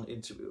cast on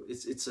into,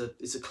 it's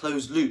a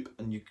closed loop,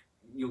 and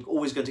you're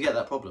always going to get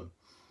that problem.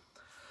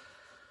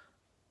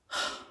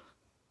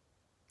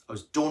 I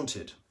was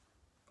daunted.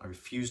 I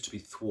refused to be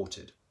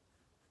thwarted.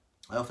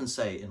 I often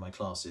say in my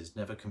classes,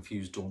 never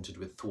confuse daunted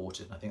with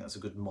thwarted. And I think that's a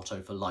good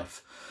motto for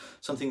life.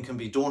 Something can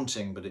be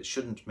daunting, but it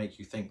shouldn't make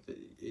you think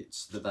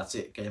that that's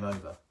it, game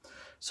over.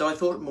 So I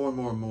thought more and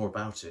more and more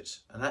about it.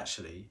 And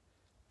actually,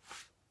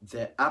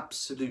 there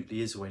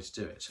absolutely is a way to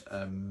do it.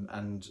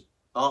 And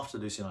after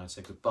Lucy and I had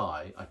said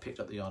goodbye, I picked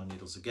up the yarn and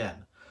needles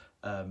again.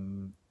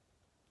 And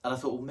I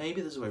thought, well,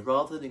 maybe there's a way,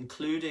 rather than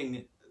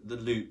including the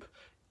loop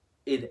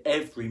in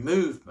every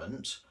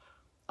movement,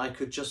 I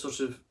could just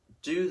sort of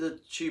do the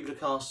tubular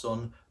cast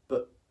on,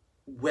 but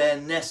where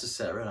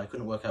necessary, and I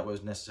couldn't work out what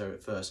was necessary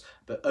at first,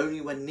 but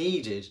only when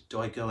needed do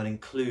I go and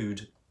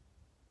include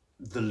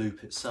the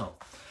loop itself.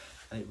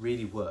 And it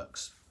really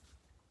works.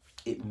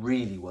 It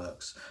really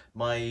works.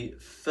 My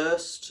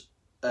first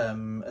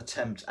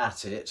attempt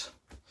at it,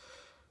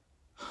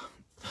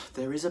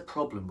 there is a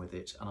problem with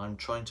it, and I'm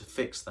trying to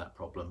fix that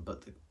problem,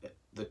 but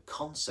the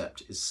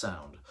concept is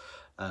sound.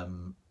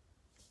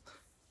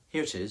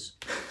 Here it is.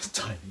 It's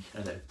tiny,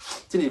 I know.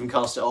 Didn't even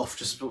cast it off,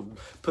 just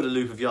put a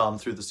loop of yarn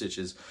through the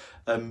stitches.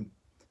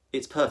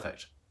 It's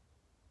perfect.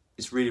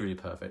 It's really, really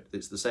perfect.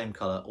 It's the same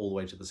colour all the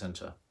way to the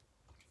centre.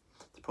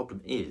 The problem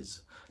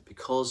is,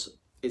 because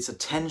it's a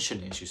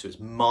tension issue, so it's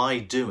my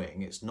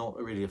doing, it's not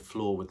really a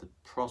flaw with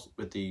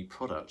the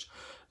product.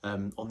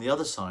 On the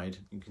other side,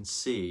 you can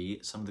see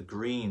some of the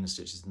green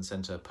stitches in the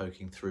centre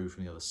poking through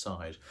from the other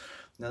side.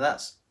 Now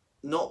that's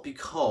not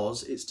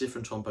because it's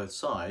different on both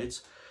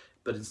sides,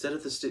 but instead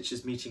of the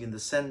stitches meeting in the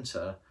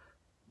centre,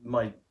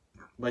 my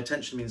my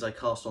tension means I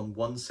cast on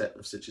one set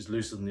of stitches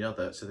looser than the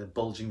other, so they're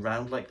bulging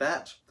round like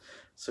that.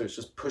 So it's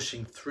just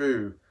pushing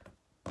through.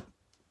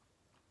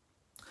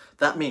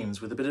 That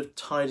means with a bit of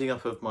tidying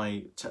up of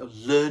my,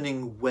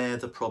 learning where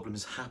the problem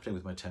is happening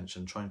with my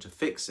tension, trying to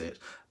fix it,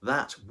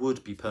 that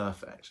would be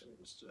perfect.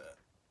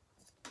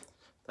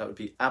 That would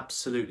be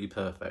absolutely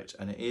perfect,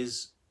 and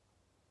it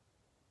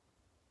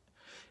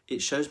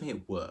shows me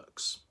it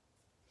works.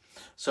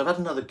 So I've had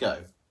another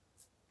go.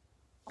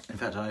 In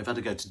fact, I've had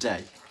a go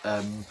today,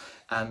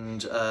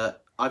 and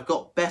I've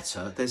got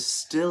better. There's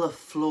still a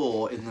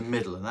flaw in the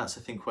middle, and that's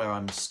I think where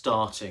I'm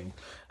starting.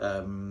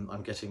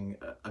 I'm getting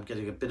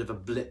a bit of a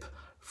blip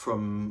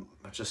from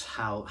just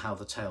how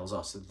the tails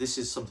are. So this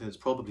is something that's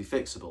probably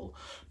fixable.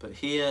 But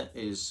here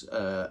is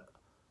the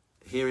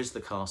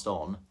cast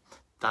on.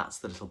 That's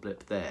the little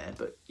blip there.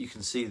 But you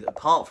can see that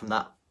apart from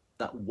that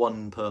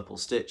one purple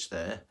stitch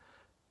there,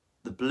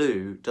 the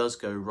blue does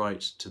go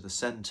right to the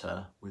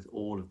centre with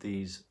all of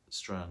these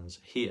strands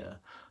here,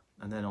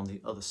 and then on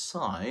the other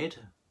side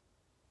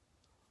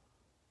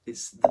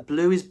the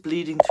blue is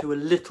bleeding through a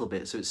little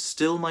bit, so it's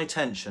still my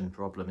tension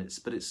problem,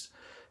 but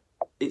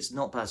it's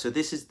not bad. So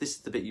this is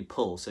the bit you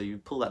pull, so you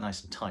pull that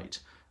nice and tight,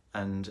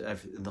 and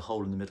the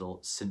hole in the middle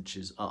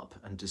cinches up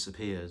and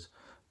disappears.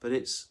 But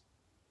it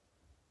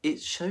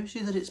shows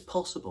you that it's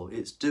possible,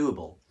 it's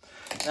doable.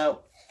 Now,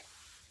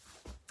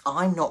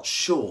 I'm not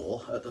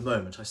sure at the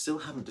moment, I still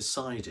haven't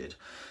decided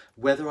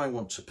whether I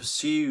want to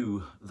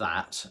pursue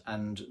that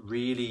and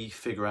really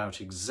figure out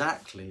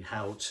exactly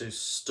how to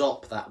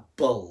stop that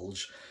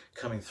bulge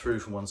coming through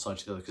from one side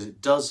to the other, because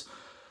it does,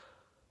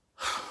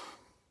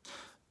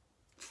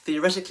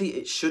 theoretically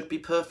it should be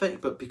perfect,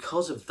 but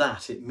because of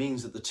that it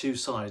means that the two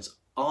sides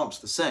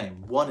aren't the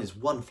same. One is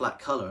one flat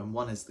colour and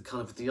one is the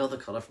colour of the other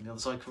colour from the other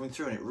side coming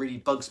through, and it really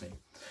bugs me.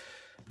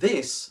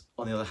 This,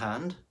 on the other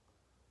hand,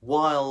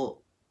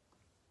 while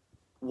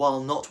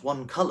not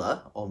one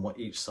colour on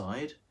each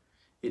side,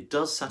 it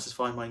does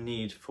satisfy my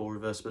need for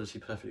reversibility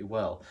perfectly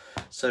well.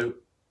 So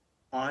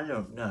I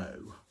don't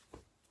know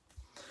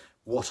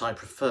what I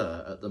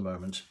prefer at the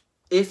moment.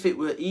 If it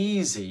were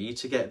easy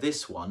to get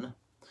this one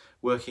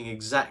working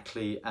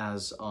exactly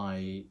as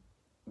I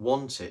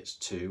want it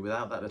to,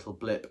 without that little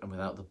blip and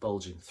without the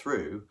bulging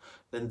through,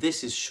 then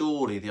this is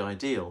surely the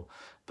ideal.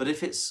 But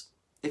if it's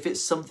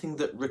something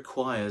that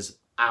requires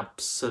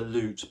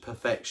absolute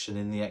perfection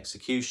in the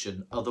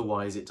execution,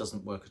 otherwise it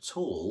doesn't work at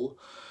all,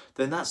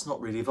 then that's not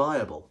really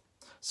viable.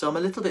 So I'm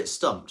a little bit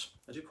stumped.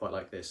 I do quite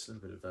like this, a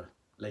little bit of a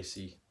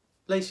lacy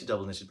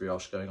double knitted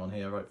brioche going on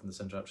here right from the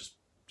centre up,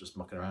 just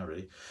mucking around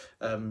really.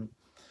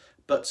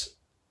 But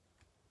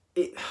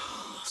it,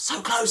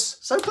 so close,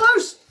 so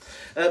close.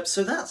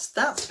 So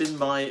that's been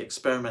my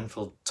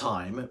experimental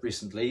time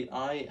recently.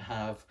 I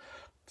have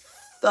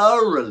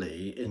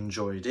thoroughly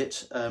enjoyed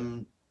it.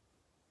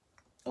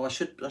 Oh, I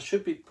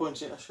should be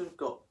pointing. I should have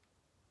got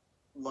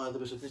my other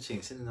bit of knitting.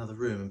 It's in another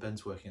room, and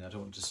Ben's working. I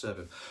don't want to disturb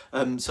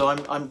him. So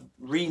I'm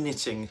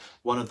re-knitting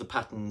one of the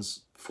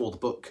patterns for the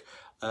book.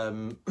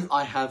 I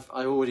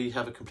already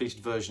have a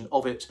completed version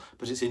of it,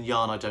 but it's in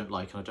yarn I don't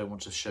like, and I don't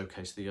want to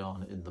showcase the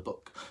yarn in the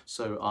book.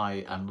 So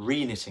I am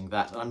re-knitting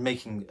that, and I'm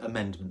making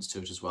amendments to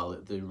it as well.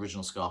 The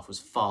original scarf was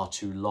far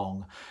too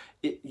long.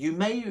 You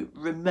may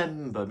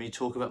remember me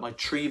talk about my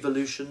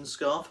Treevolution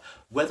scarf.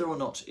 Whether or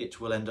not it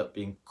will end up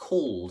being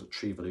called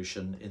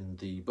Treevolution in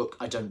the book,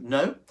 I don't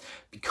know,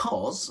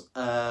 because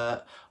I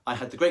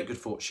had the great good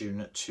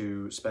fortune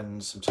to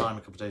spend some time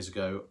a couple of days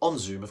ago on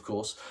Zoom, of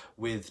course,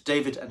 with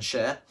David and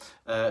Cher.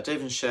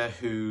 David and Cher,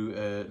 who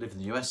live in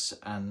the US,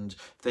 and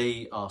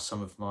they are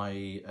some of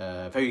my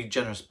very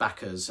generous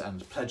backers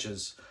and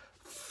pledgers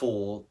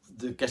for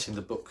getting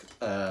the book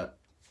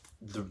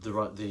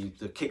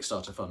the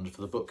Kickstarter fund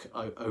for the book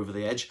over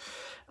the edge,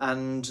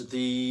 and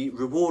the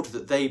reward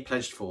that they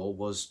pledged for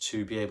was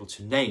to be able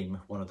to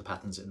name one of the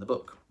patterns in the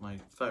book. My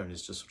phone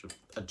is just sort of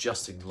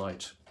adjusting the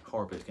light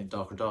horribly, getting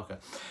darker and darker.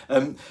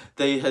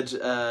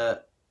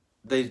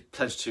 They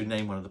pledged to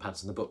name one of the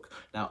patterns in the book.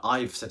 Now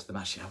I've said to them,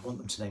 actually I want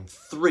them to name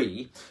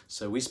 3,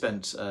 so we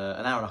spent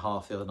an hour and a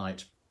half the other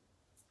night,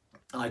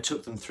 and I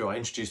took them through, I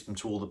introduced them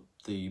to all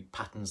the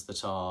patterns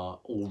that are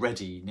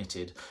already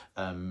knitted,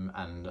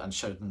 and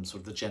showed them sort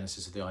of the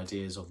genesis of the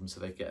ideas of them, so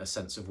they get a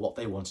sense of what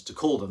they wanted to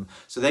call them.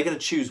 So they're going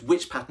to choose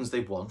which patterns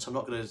they want. I'm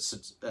not going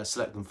to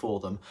select them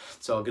for them.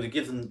 So I'm going to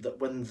give them that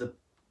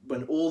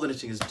when all the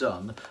knitting is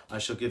done, I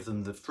shall give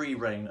them the free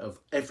rein of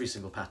every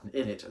single pattern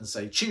in it and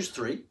say choose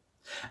 3,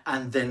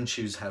 and then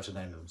choose how to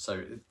name them.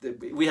 So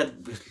we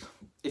had,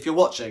 if you're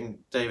watching,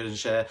 David and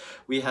Cher,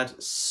 I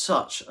had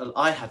such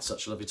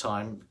a lovely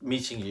time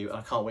meeting you, and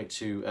I can't wait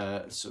to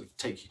sort of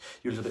take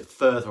you a little bit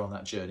further on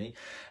that journey.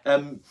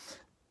 And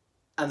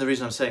the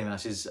reason I'm saying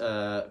that is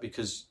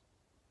because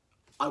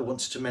I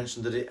wanted to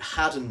mention that it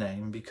had a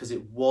name, because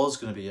it was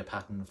going to be a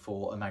pattern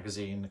for a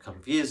magazine a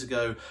couple of years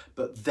ago,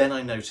 but then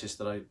I noticed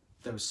that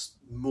there was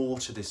more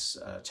to this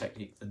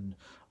technique than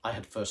I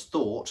had first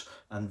thought,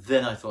 and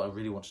then I thought I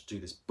really wanted to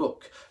do this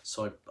book.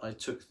 So I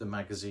took the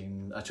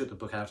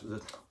book out of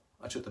the,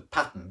 I took the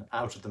pattern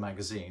out of the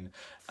magazine,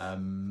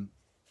 and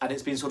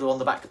it's been sort of on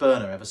the back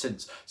burner ever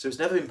since. So it's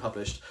never been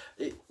published.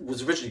 It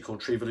was originally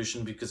called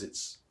Treevolution because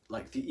it's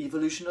like the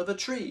evolution of a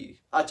tree.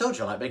 I told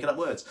you I like making up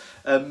words.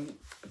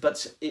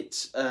 But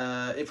it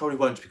probably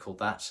won't be called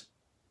that.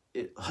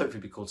 It'll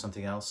hopefully be called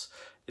something else.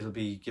 It'll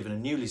be given a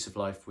new lease of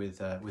life with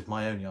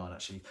my own yarn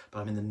actually, but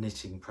I'm in the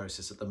knitting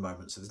process at the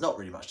moment, so there's not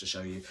really much to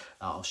show you.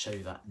 I'll show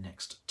you that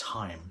next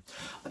time.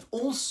 I've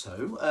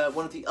also,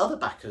 one of the other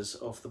backers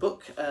of the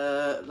book,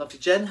 lovely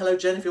Jen. Hello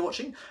Jen, if you're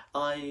watching.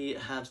 I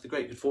had the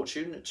great good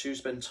fortune to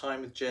spend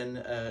time with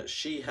Jen.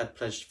 She had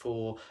pledged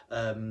for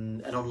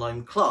an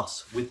online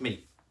class with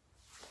me.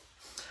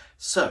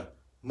 So,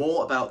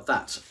 more about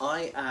that.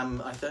 I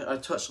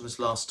touched on this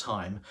last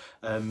time.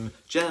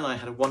 Jen and I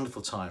had a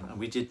wonderful time and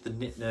we did the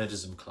Knit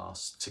Nerdism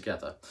class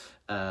together.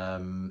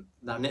 Now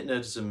Knit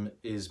Nerdism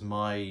is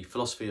my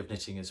philosophy of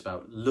knitting. It's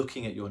about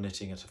looking at your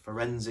knitting at a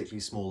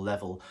forensically small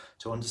level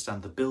to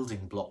understand the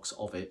building blocks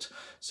of it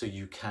so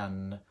you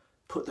can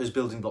put those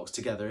building blocks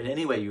together in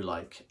any way you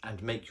like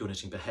and make your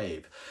knitting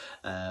behave.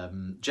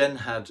 Jen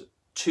had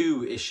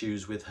 2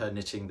 issues with her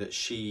knitting that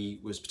she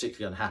was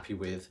particularly unhappy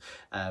with,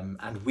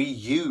 and we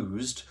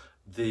used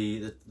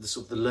the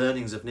sort of the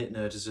learnings of Knit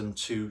Nerdism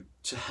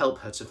to help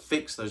her to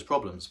fix those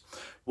problems.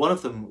 One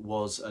of them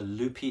was a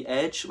loopy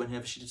edge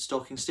whenever she did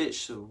stocking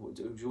stitch. So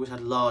she always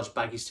had large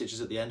baggy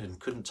stitches at the end and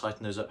couldn't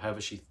tighten those up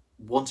however she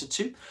wanted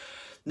to.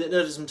 Knit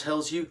Nerdism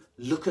tells you,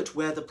 look at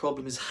where the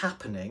problem is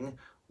happening,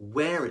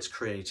 where it's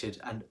created,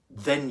 and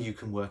then you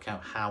can work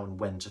out how and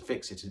when to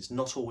fix it. It's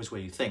not always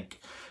where you think.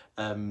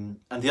 And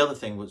the other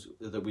thing was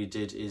that we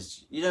did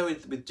is, you know,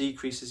 with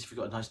decreases, if you've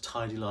got a nice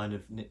tidy line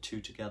of knit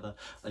 2 together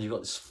and you've got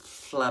this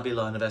flabby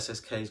line of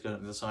SSKs going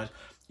up the other side,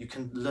 you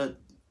can learn,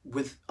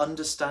 with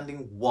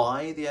understanding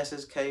why the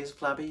SSK is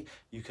flabby,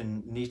 you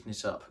can neaten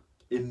it up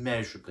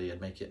immeasurably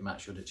and make it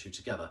match your knit 2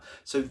 together.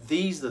 So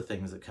these are the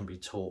things that can be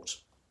taught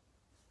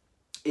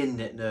in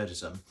Knit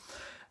Nerdism.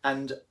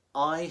 And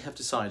I have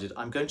decided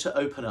I'm going to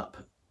open up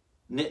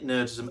Knit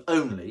Nerdism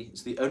only,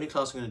 it's the only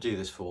class I'm going to do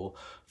this for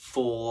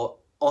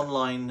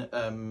online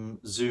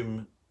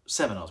Zoom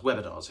seminars,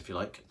 webinars if you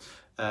like.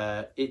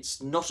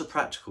 It's not a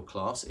practical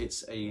class,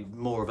 it's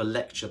more of a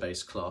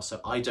lecture-based class,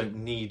 so I don't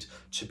need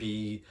to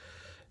be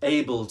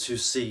able to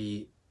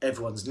see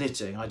everyone's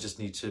knitting, I just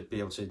need to be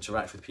able to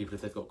interact with people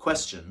if they've got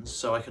questions,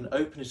 so I can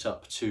open it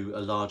up to a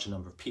larger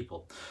number of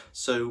people.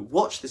 So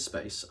watch this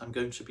space. I'm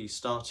going to be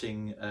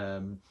starting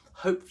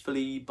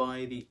hopefully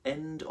by the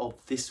end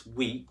of this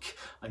week.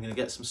 I'm going to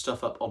get some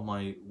stuff up on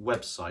my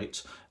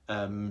website,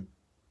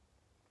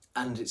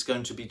 and it's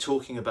going to be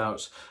talking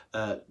about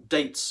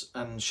dates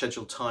and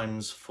scheduled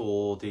times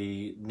for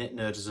the Knit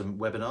Nerdism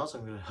webinars.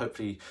 I'm going to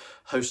hopefully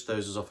host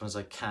those as often as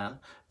I can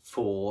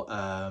for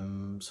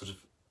sort of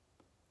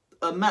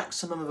a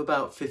maximum of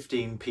about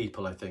 15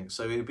 people, I think.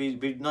 So it'd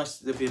be nice,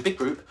 there'll be a big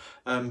group,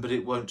 but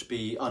it won't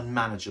be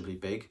unmanageably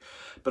big.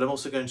 But I'm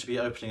also going to be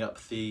opening up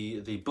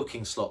the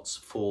booking slots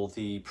for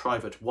the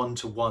private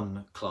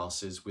one-to-one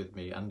classes with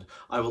me, and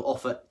I will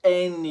offer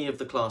any of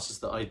the classes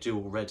that I do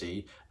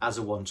already as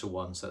a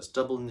one-to-one. So that's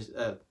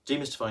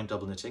demystifying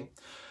double knitting,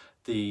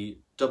 the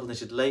double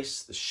knitted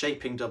lace, the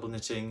shaping double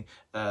knitting,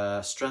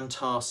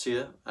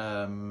 Strantarsia,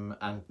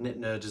 and Knit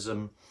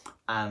Nerdism,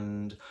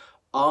 and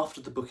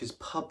after the book is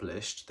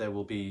published, there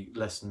will be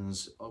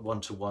lessons,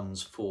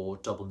 one-to-ones for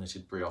double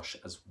knitted brioche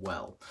as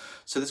well.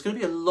 So there's going to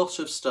be a lot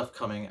of stuff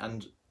coming,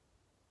 and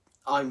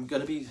I'm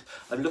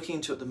looking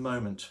into at the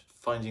moment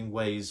finding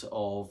ways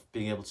of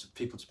being able to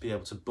people to be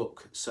able to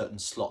book certain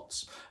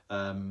slots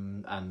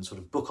and sort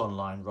of book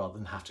online rather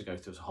than have to go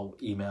through a whole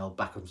email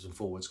backwards and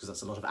forwards, because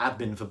that's a lot of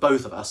admin for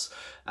both of us,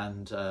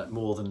 and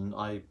more than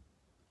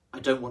I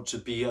don't want to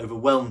be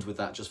overwhelmed with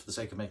that just for the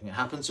sake of making it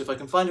happen. So if I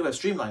can find a way of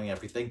streamlining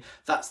everything,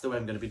 that's the way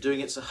I'm going to be doing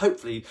it. So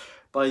hopefully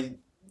by,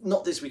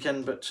 not this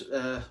weekend, but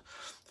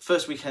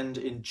first weekend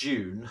in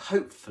June,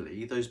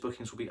 hopefully those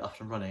bookings will be up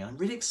and running. I'm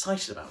really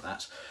excited about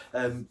that.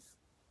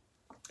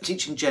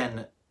 Teaching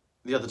Jen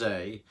the other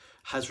day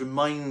has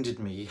reminded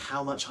me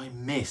how much I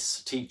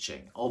miss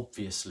teaching.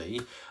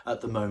 Obviously, at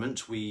the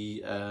moment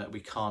we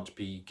can't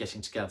be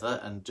getting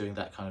together and doing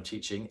that kind of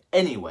teaching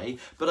anyway,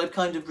 but I've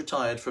kind of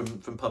retired from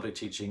public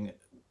teaching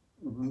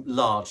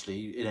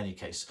largely in any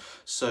case.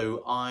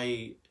 So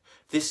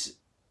this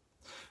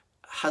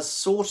has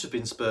sort of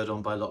been spurred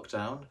on by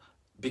lockdown,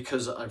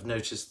 because I've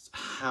noticed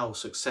how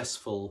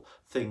successful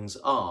things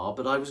are,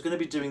 but I was going to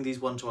be doing these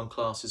one-to-one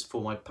classes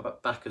for my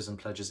backers and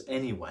pledges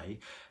anyway,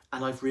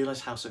 and I've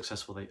realised how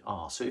successful they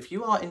are. So if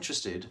you are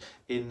interested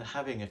in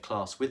having a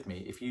class with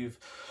me, if you've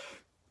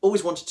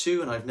always wanted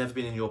to and I've never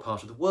been in your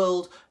part of the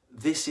world,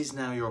 this is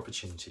now your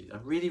opportunity. I'm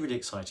really, really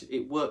excited.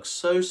 It works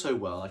so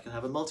well. I can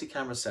have a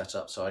multi-camera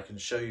setup, so I can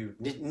show you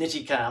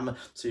nitty cam,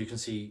 so you can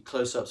see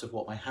close-ups of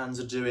what my hands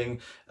are doing,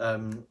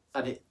 and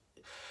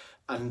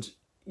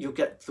you'll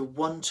get the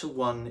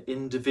one-to-one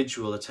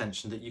individual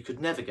attention that you could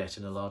never get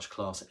in a large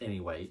class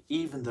anyway,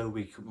 even though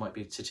we might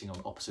be sitting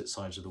on opposite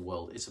sides of the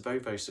world. It's a very,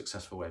 very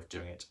successful way of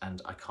doing it,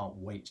 and I can't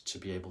wait to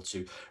be able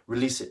to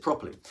release it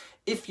properly.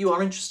 If you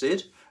are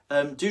interested,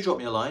 do drop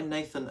me a line,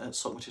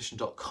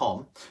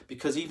 nathan@sockmatician.com,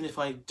 because even if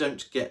I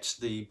don't get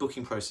the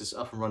booking process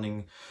up and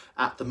running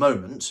at the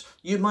moment,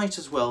 you might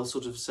as well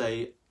sort of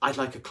say, I'd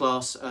like a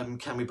class,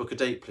 can we book a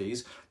date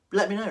please?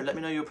 Let me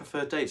know your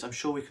preferred dates. I'm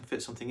sure we can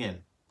fit something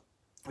in.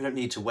 We don't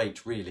need to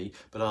wait really,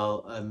 but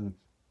I'll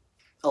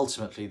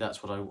ultimately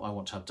that's what I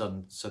want to have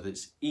done so that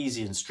it's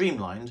easy and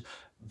streamlined.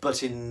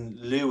 But in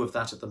lieu of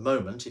that, at the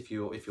moment, if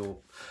you're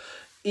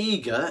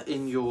eager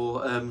in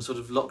your sort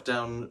of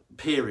lockdown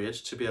period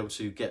to be able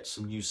to get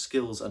some new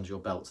skills under your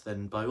belt,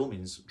 then by all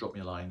means drop me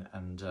a line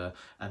and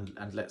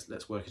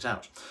let's work it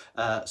out.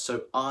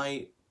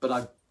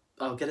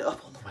 I'll get it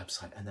up on the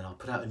website, and then I'll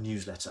put out a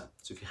newsletter.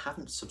 So if you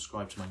haven't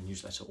subscribed to my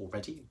newsletter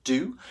already,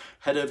 do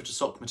head over to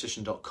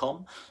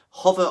sockmatician.com,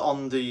 hover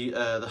on the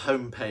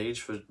home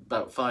page for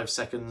about 5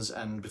 seconds,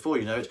 and before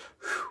you know it,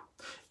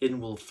 in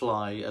will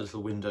fly a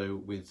little window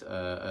with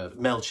a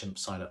MailChimp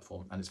sign-up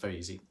form, and it's very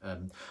easy.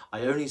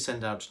 I only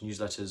send out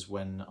newsletters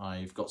when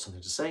I've got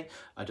something to say.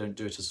 I don't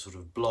do it as sort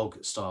of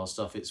blog style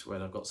stuff. It's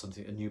when I've got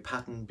something, a new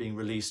pattern being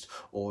released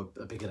or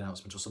a big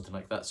announcement or something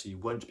like that, so you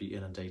won't be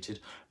inundated.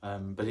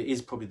 But it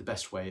is probably the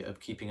best way of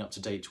keeping up to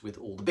date with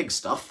all the big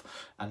stuff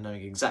and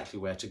knowing exactly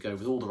where to go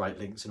with all the right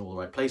links in all the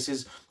right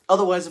places.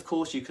 Otherwise, of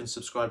course, you can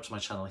subscribe to my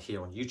channel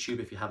here on YouTube.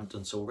 If you haven't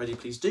done so already,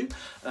 please do.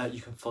 You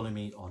can follow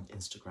me on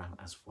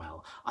Instagram as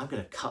well. I'm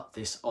going to cut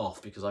this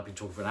off because I've been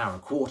talking for an hour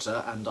and a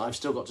quarter, and I've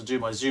still got to do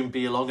my Zoom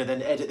be-along and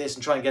then edit this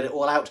and try and get it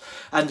all out,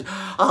 and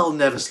I'll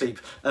never sleep.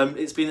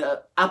 It's been an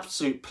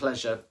absolute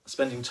pleasure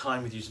spending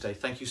time with you today.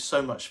 Thank you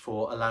so much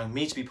for allowing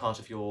me to be part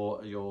of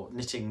your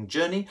knitting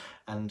journey,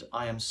 and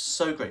I am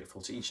so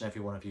grateful to each and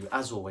every one of you,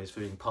 as always,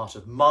 for being part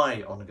of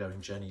my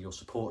ongoing journey. Your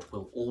support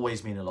will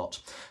always mean a lot.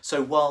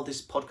 So while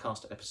this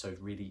podcast episode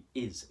really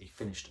is a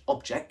finished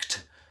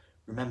object,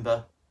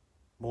 remember,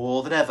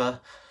 more than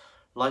ever,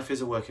 life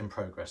is a work in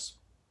progress.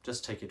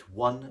 Just take it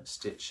one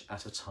stitch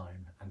at a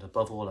time, and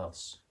above all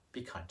else,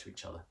 be kind to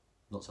each other.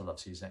 Lots of love.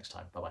 See you next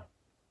time. Bye-bye.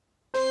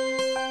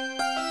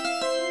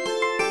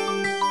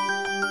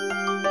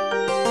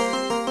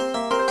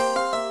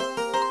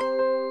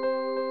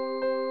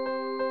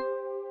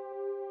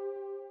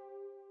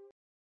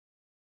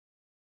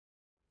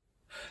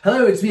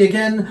 Hello, it's me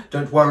again.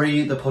 Don't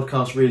worry, the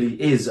podcast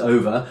really is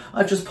over.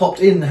 I've just popped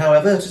in,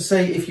 however, to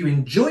say if you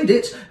enjoyed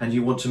it and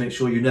you want to make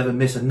sure you never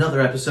miss another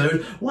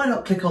episode, why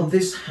not click on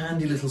this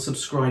handy little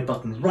subscribe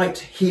button right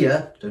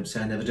here. Don't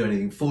say I never do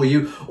anything for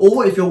you.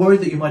 Or if you're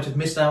worried that you might have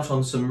missed out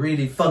on some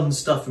really fun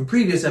stuff from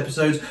previous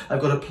episodes,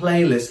 I've got a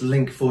playlist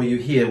link for you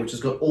here, which has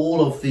got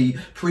all of the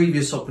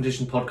previous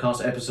Sockmatician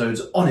podcast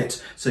episodes on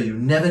it, so you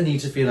never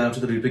need to feel out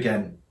of the loop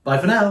again. Bye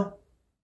for now.